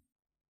imagine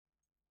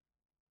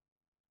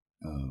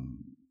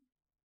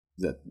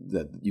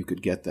that you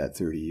could get that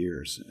 30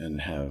 years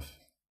and have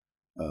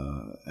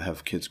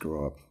kids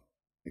grow up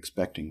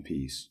expecting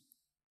peace,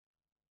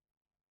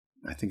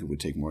 I think it would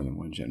take more than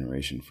one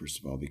generation, first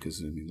of all, because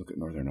if you look at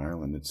Northern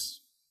Ireland,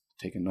 it's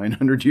taken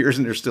 900 years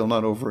and they're still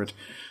not over it.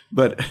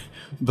 But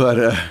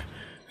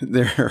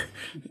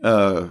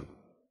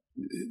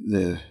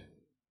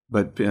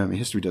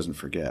history doesn't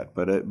forget.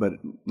 But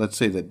let's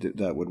say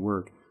that would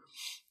work.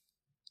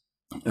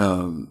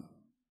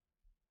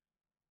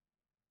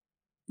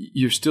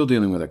 You're still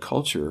dealing with a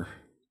culture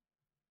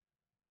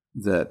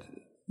that,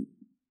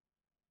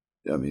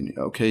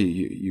 okay,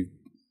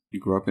 you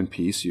grow up in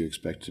peace, you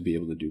expect to be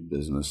able to do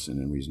business in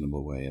a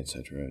reasonable way,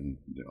 etc. And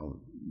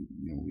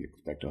we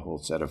expect a whole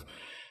set of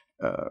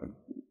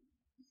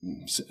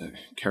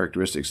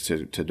characteristics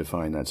to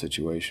define that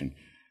situation.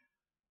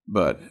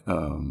 But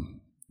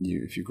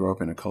if you grow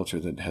up in a culture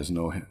that has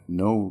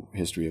no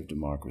history of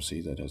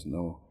democracy, that has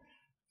no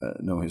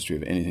history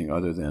of anything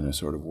other than a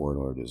sort of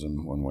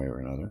warlordism, one way or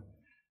another,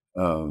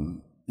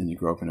 and you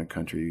grow up in a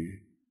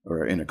country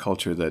or in a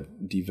culture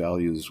that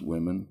devalues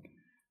women,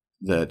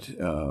 that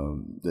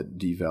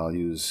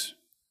devalues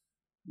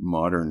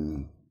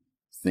modern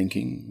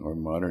thinking or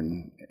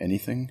modern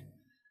anything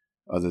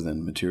other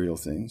than material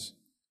things,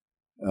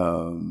 I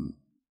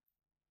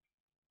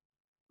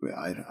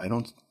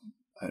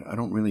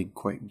don't really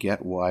quite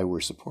get why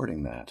we're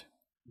supporting that.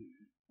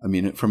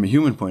 From a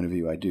human point of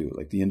view, I do.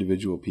 Like, the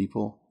individual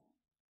people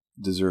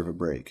deserve a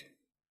break,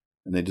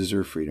 and they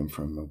deserve freedom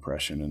from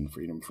oppression and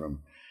freedom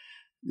from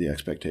the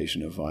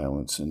expectation of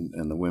violence,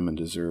 and the women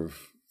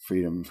deserve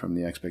freedom from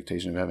the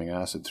expectation of having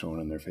acid thrown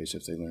in their face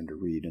if they learn to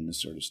read and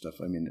this sort of stuff.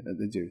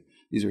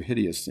 These are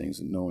hideous things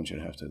that no one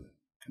should have to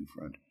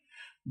confront.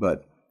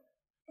 But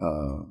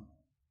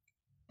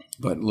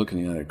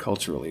looking at it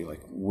culturally,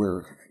 like,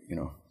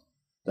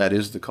 that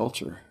is the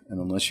culture, and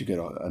unless you get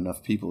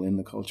enough people in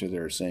the culture that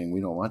are saying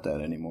we don't want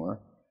that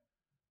anymore,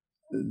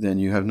 then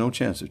you have no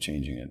chance of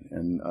changing it.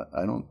 And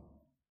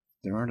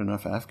there aren't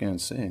enough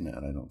Afghans saying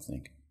that, I don't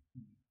think.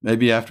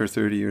 Maybe after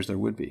 30 years there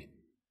would be.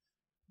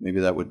 Maybe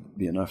that would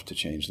be enough to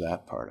change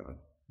that part of it.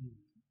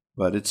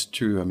 But it's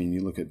true.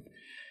 You look at,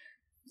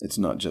 it's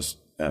not just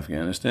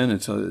Afghanistan.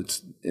 It's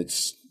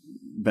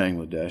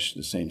Bangladesh.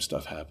 The same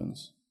stuff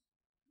happens,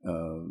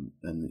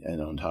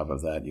 and on top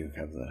of that, you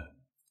have the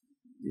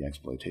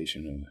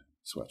exploitation of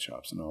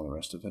sweatshops and all the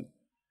rest of it.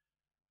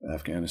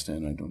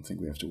 Afghanistan, I don't think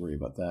we have to worry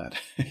about that,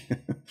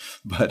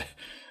 but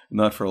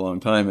not for a long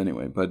time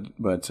anyway. But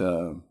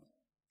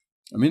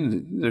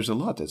there's a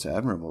lot that's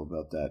admirable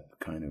about that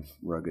kind of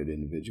rugged,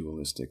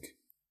 individualistic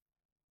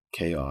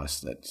chaos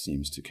that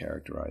seems to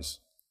characterize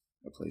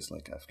a place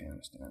like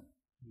Afghanistan.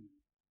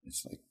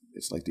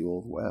 It's like the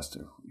Old West,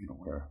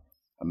 where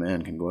a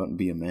man can go out and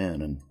be a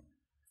man,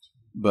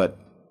 but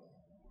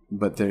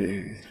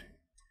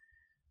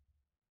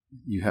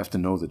you have to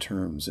know the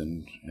terms,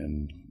 and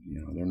you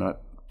know, they're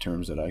not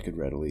terms that I could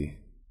readily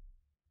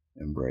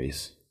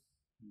embrace.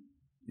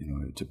 You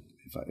know,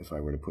 if I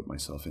were to put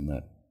myself in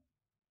that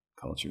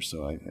culture,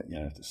 so I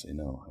have to say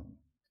no.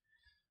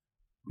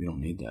 We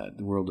don't need that.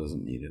 The world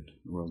doesn't need it.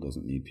 The world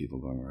doesn't need people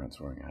going around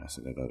throwing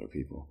acid at other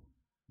people.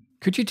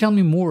 Could you tell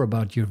me more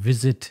about your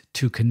visit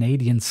to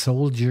Canadian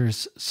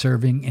soldiers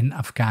serving in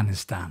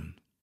Afghanistan?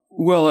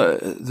 Well,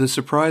 the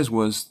surprise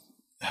was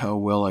how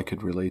well I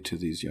could relate to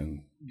these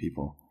young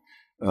people.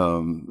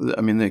 I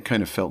mean, they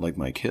kind of felt like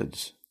my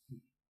kids,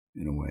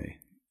 in a way.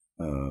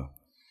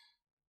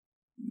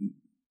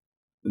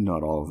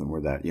 Not all of them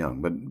were that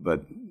young,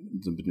 but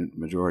the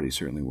majority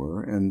certainly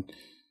were. And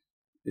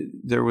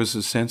there was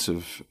a sense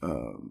of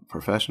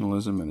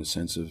professionalism and a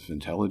sense of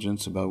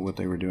intelligence about what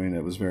they were doing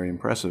that was very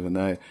impressive.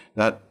 And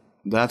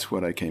that's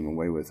what I came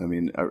away with. I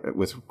mean,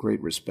 with great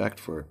respect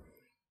for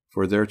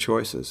their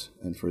choices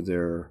and for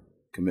their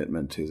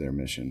commitment to their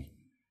mission.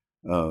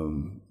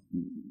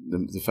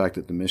 The fact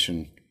that the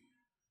mission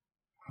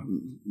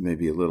may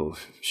be a little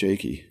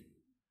shaky,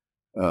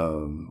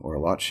 or a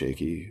lot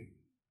shaky,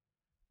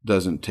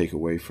 doesn't take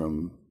away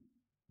from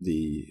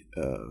the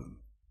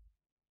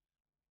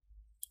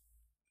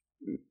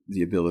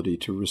ability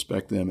to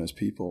respect them as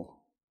people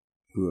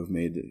who have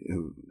made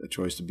a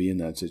choice to be in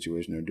that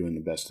situation. Are doing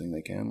the best thing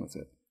they can with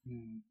it,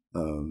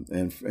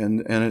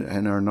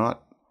 and are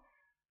not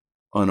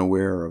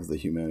unaware of the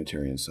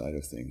humanitarian side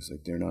of things.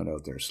 Like, they're not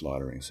out there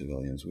slaughtering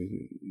civilians.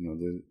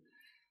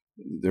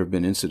 There have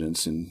been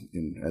incidents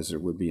in as there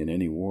would be in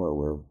any war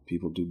where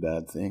people do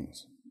bad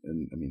things,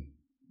 and I mean,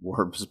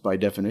 war is by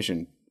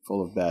definition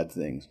full of bad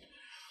things,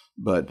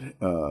 but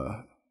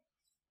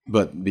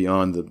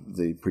beyond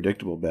the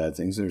predictable bad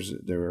things,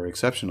 there are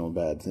exceptional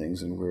bad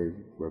things, and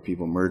where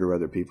people murder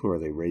other people, or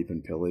they rape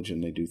and pillage,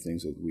 and they do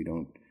things that we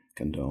don't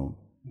condone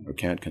or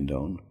can't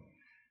condone.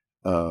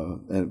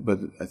 But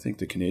I think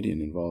the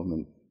Canadian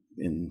involvement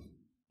in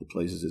the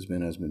places has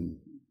been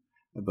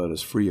about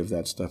as free of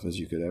that stuff as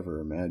you could ever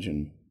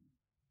imagine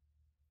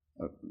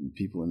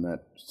people in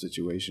that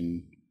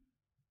situation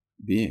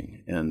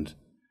being. And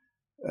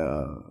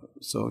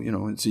so, you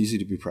know, it's easy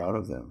to be proud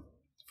of them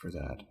for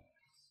that.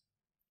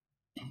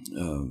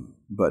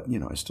 But, you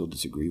know, I still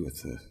disagree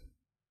with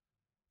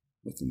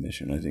the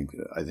mission. I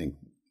think,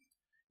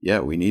 yeah,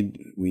 we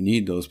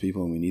need those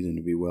people, and we need them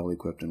to be well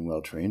equipped and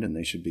well trained, and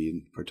they should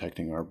be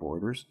protecting our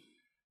borders,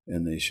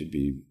 and they should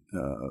be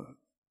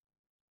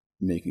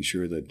making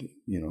sure that,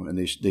 you know, and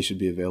they should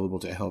be available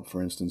to help.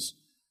 For instance,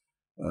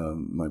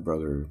 my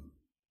brother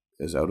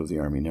is out of the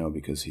Army now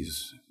because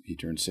he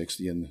turned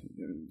 60 and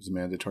it's a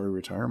mandatory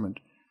retirement,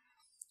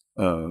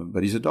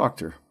 but he's a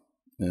doctor,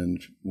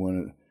 and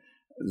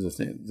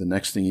the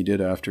next thing he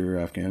did after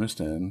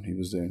Afghanistan, he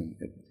was there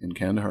in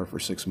Kandahar for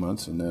 6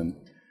 months, and then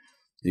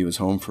he was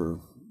home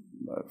for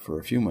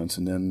a few months,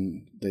 and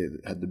then they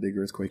had the big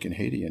earthquake in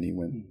Haiti, and he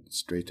went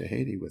straight to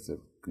Haiti with the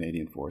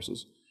Canadian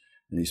forces,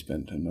 and he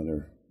spent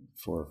another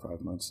 4 or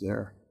 5 months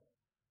there.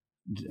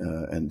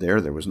 And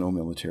there was no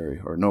military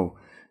or no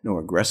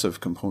aggressive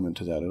component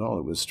to that at all.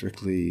 It was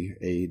strictly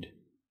aid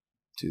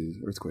to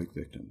earthquake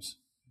victims.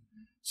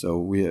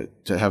 So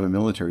to have a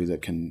military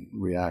that can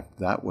react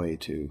that way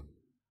to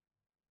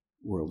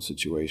world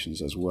situations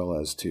as well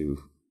as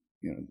to,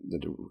 you know, the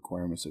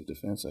requirements of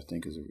defense, I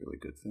think is a really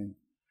good thing,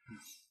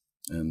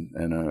 and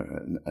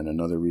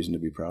another reason to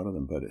be proud of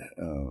them. But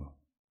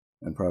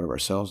and proud of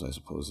ourselves, I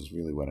suppose, is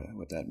really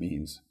what that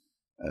means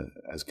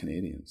as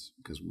Canadians,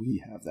 because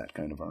we have that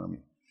kind of army.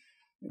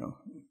 You know,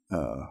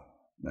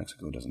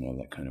 Mexico doesn't have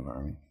that kind of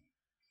army.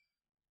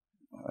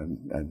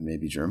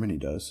 Maybe Germany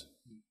does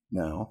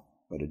now,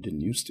 but it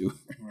didn't used to.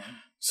 Right.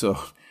 So,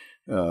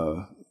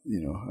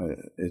 you know,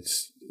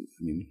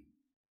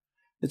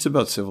 it's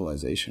about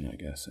civilization, I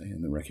guess,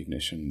 and the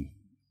recognition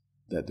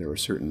that there are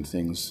certain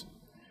things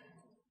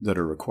that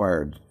are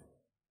required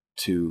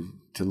to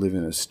live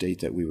in a state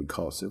that we would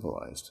call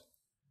civilized.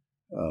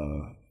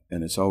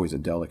 And it's always a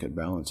delicate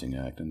balancing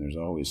act, and there's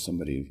always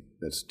somebody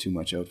that's too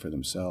much out for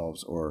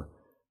themselves or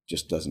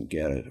just doesn't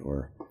get it,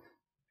 or,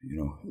 you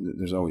know,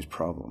 there's always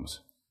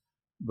problems.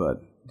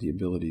 But the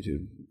ability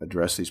to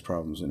address these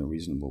problems in a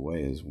reasonable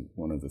way is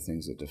one of the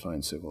things that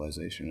defines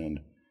civilization. And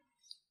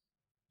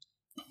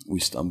we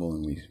stumble,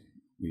 and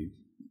we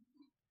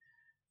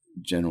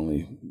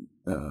generally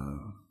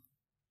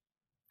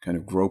kind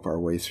of grope our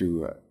way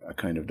through a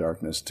kind of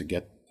darkness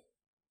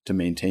to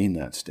maintain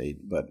that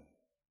state. But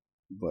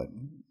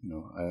you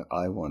know,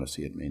 I want to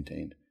see it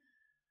maintained.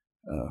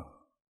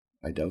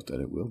 I doubt that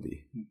it will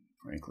be,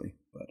 frankly,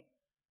 but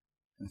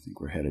I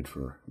think we're headed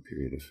for a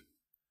period of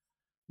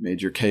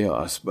major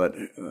chaos. But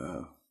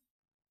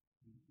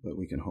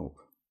we can hope.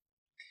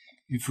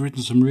 You've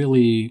written some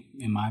really,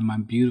 in my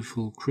mind,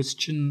 beautiful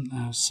Christian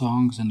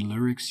songs and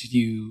lyrics.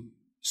 You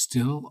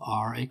still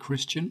are a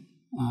Christian.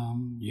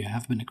 You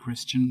have been a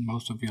Christian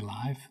most of your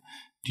life.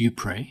 Do you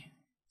pray?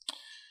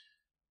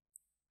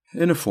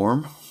 In a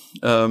form.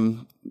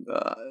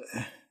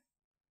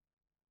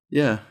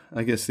 Yeah,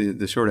 I guess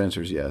the short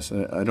answer is yes.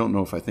 I don't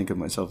know if I think of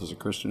myself as a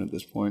Christian at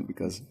this point,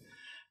 because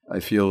I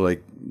feel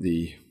like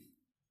the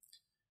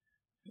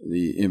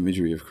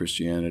imagery of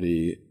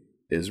Christianity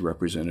is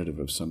representative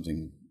of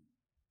something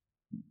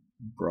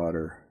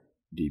broader,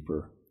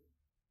 deeper,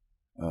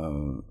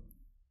 and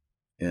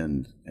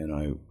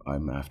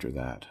I'm after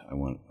that. I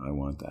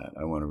want that.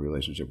 I want a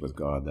relationship with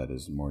God that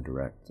is more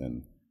direct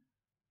than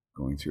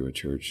going through a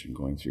church and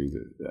going through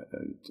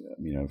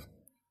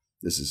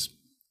this is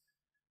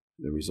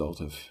the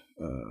result of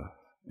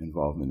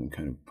involvement in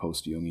kind of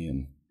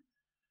post-Jungian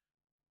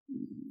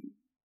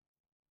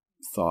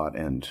thought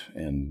and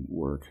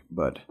work,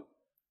 but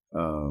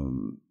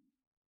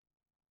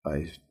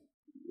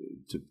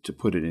to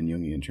put it in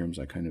Jungian terms,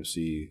 I kind of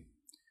see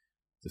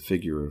the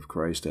figure of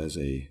Christ as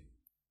a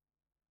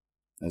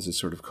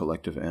sort of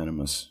collective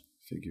animus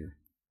figure,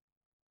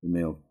 the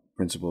male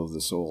principle of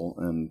the soul,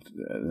 and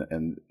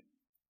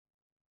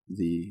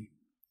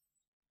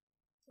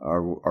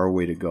our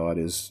way to God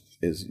is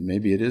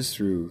maybe it is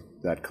through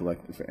that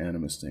collective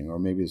animus thing, or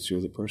maybe it's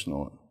through the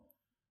personal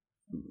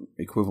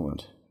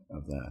equivalent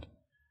of that.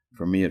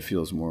 For me, it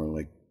feels more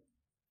like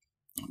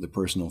the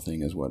personal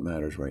thing is what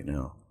matters right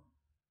now,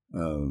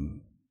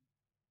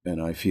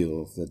 and I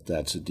feel that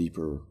that's a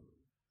deeper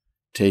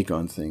take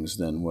on things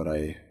than what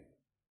I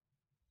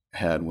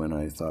had when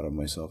I thought of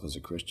myself as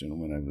a Christian,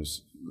 when I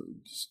was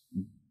just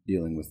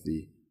dealing with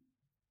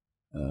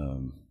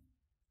an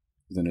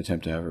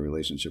attempt to have a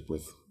relationship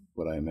with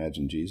what I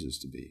imagine Jesus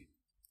to be.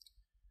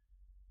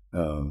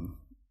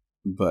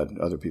 But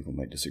other people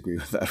might disagree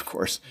with that, of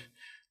course.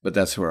 But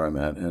that's where I'm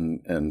at,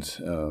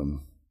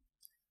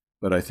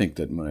 but I think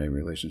that my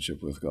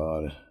relationship with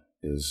God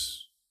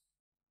is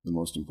the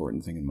most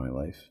important thing in my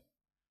life.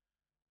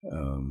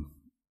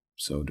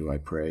 So do I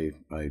pray?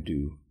 I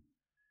do,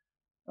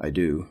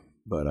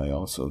 but I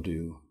also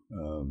do.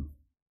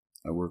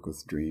 I work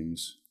with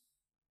dreams,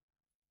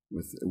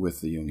 with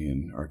the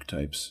Jungian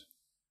archetypes,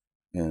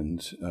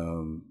 and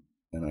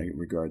I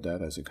regard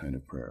that as a kind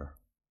of prayer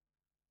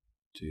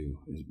too,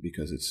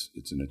 because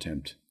it's an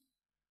attempt,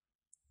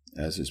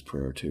 as is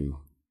prayer, to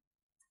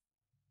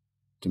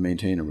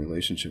maintain a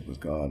relationship with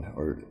God,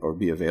 or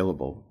be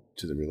available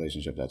to the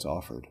relationship that's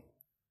offered.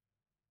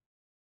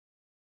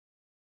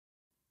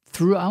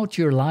 Throughout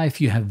your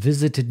life, you have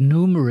visited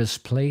numerous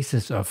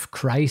places of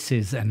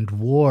crisis and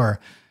war,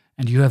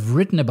 and you have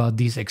written about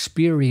these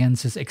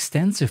experiences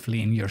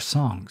extensively in your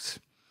songs.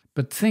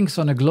 But things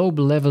on a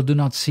global level do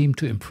not seem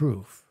to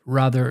improve.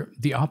 Rather,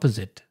 the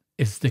opposite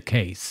is the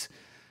case.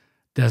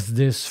 Does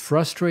this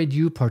frustrate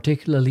you,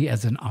 particularly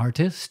as an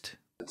artist?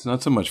 It's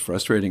not so much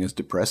frustrating as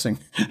depressing.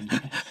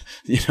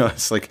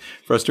 It's like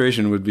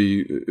frustration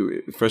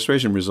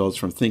results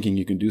from thinking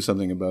you can do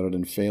something about it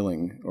and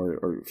failing,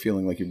 or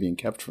feeling like you're being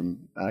kept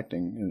from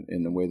acting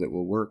in a way that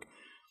will work.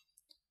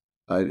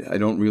 I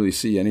don't really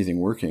see anything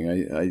working.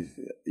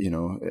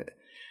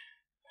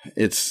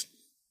 It's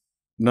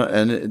not,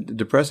 and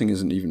depressing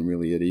isn't even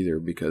really it either,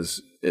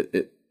 because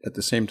it at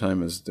the same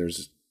time as there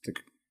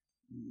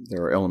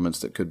are elements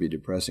that could be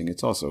depressing,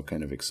 it's also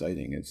kind of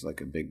exciting. It's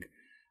like a big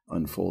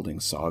unfolding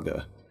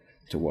saga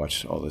to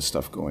watch all this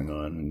stuff going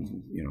on,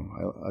 and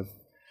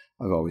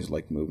I've always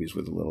liked movies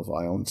with a little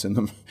violence in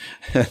them,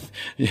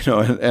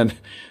 and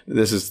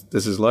this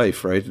is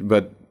life, right?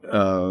 But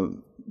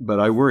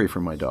I worry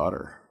for my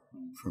daughter,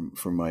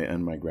 for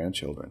my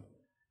grandchildren.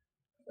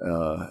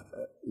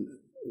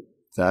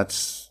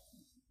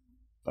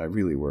 I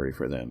really worry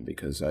for them,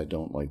 because I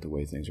don't like the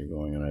way things are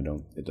going,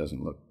 and it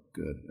doesn't look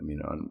good. I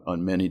mean,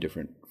 on many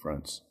different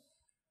fronts.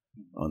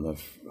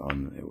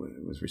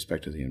 With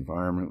respect to the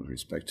environment, with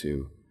respect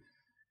to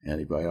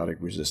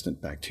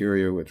antibiotic-resistant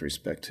bacteria, with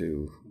respect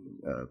to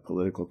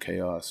political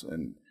chaos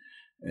and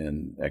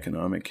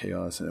economic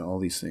chaos, and all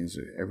these things.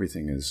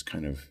 Everything is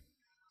kind of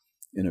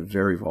in a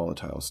very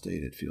volatile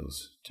state, it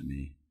feels to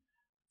me.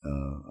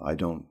 I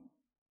don't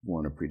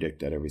want to predict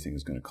that everything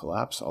is going to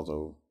collapse,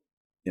 although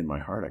in my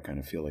heart I kind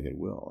of feel like it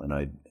will, and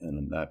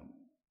that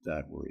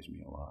worries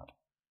me a lot.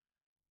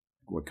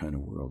 What kind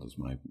of world is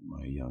my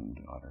young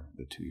daughter,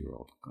 the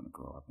 2-year-old, going to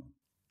grow up in?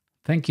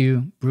 Thank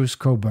you, Bruce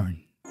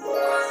Cockburn.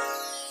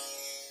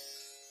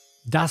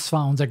 Das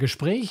war unser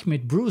Gespräch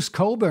mit Bruce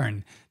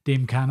Cockburn,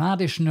 dem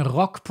kanadischen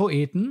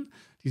Rockpoeten.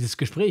 Dieses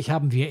Gespräch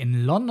haben wir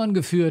in London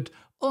geführt,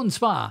 und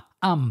zwar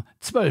am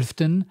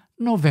 12.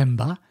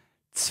 November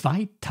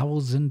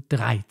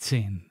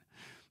 2013.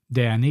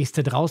 Der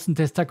nächste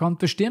DraussenTester kommt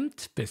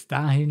bestimmt. Bis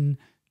dahin,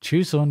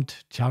 tschüss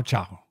und ciao,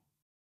 ciao.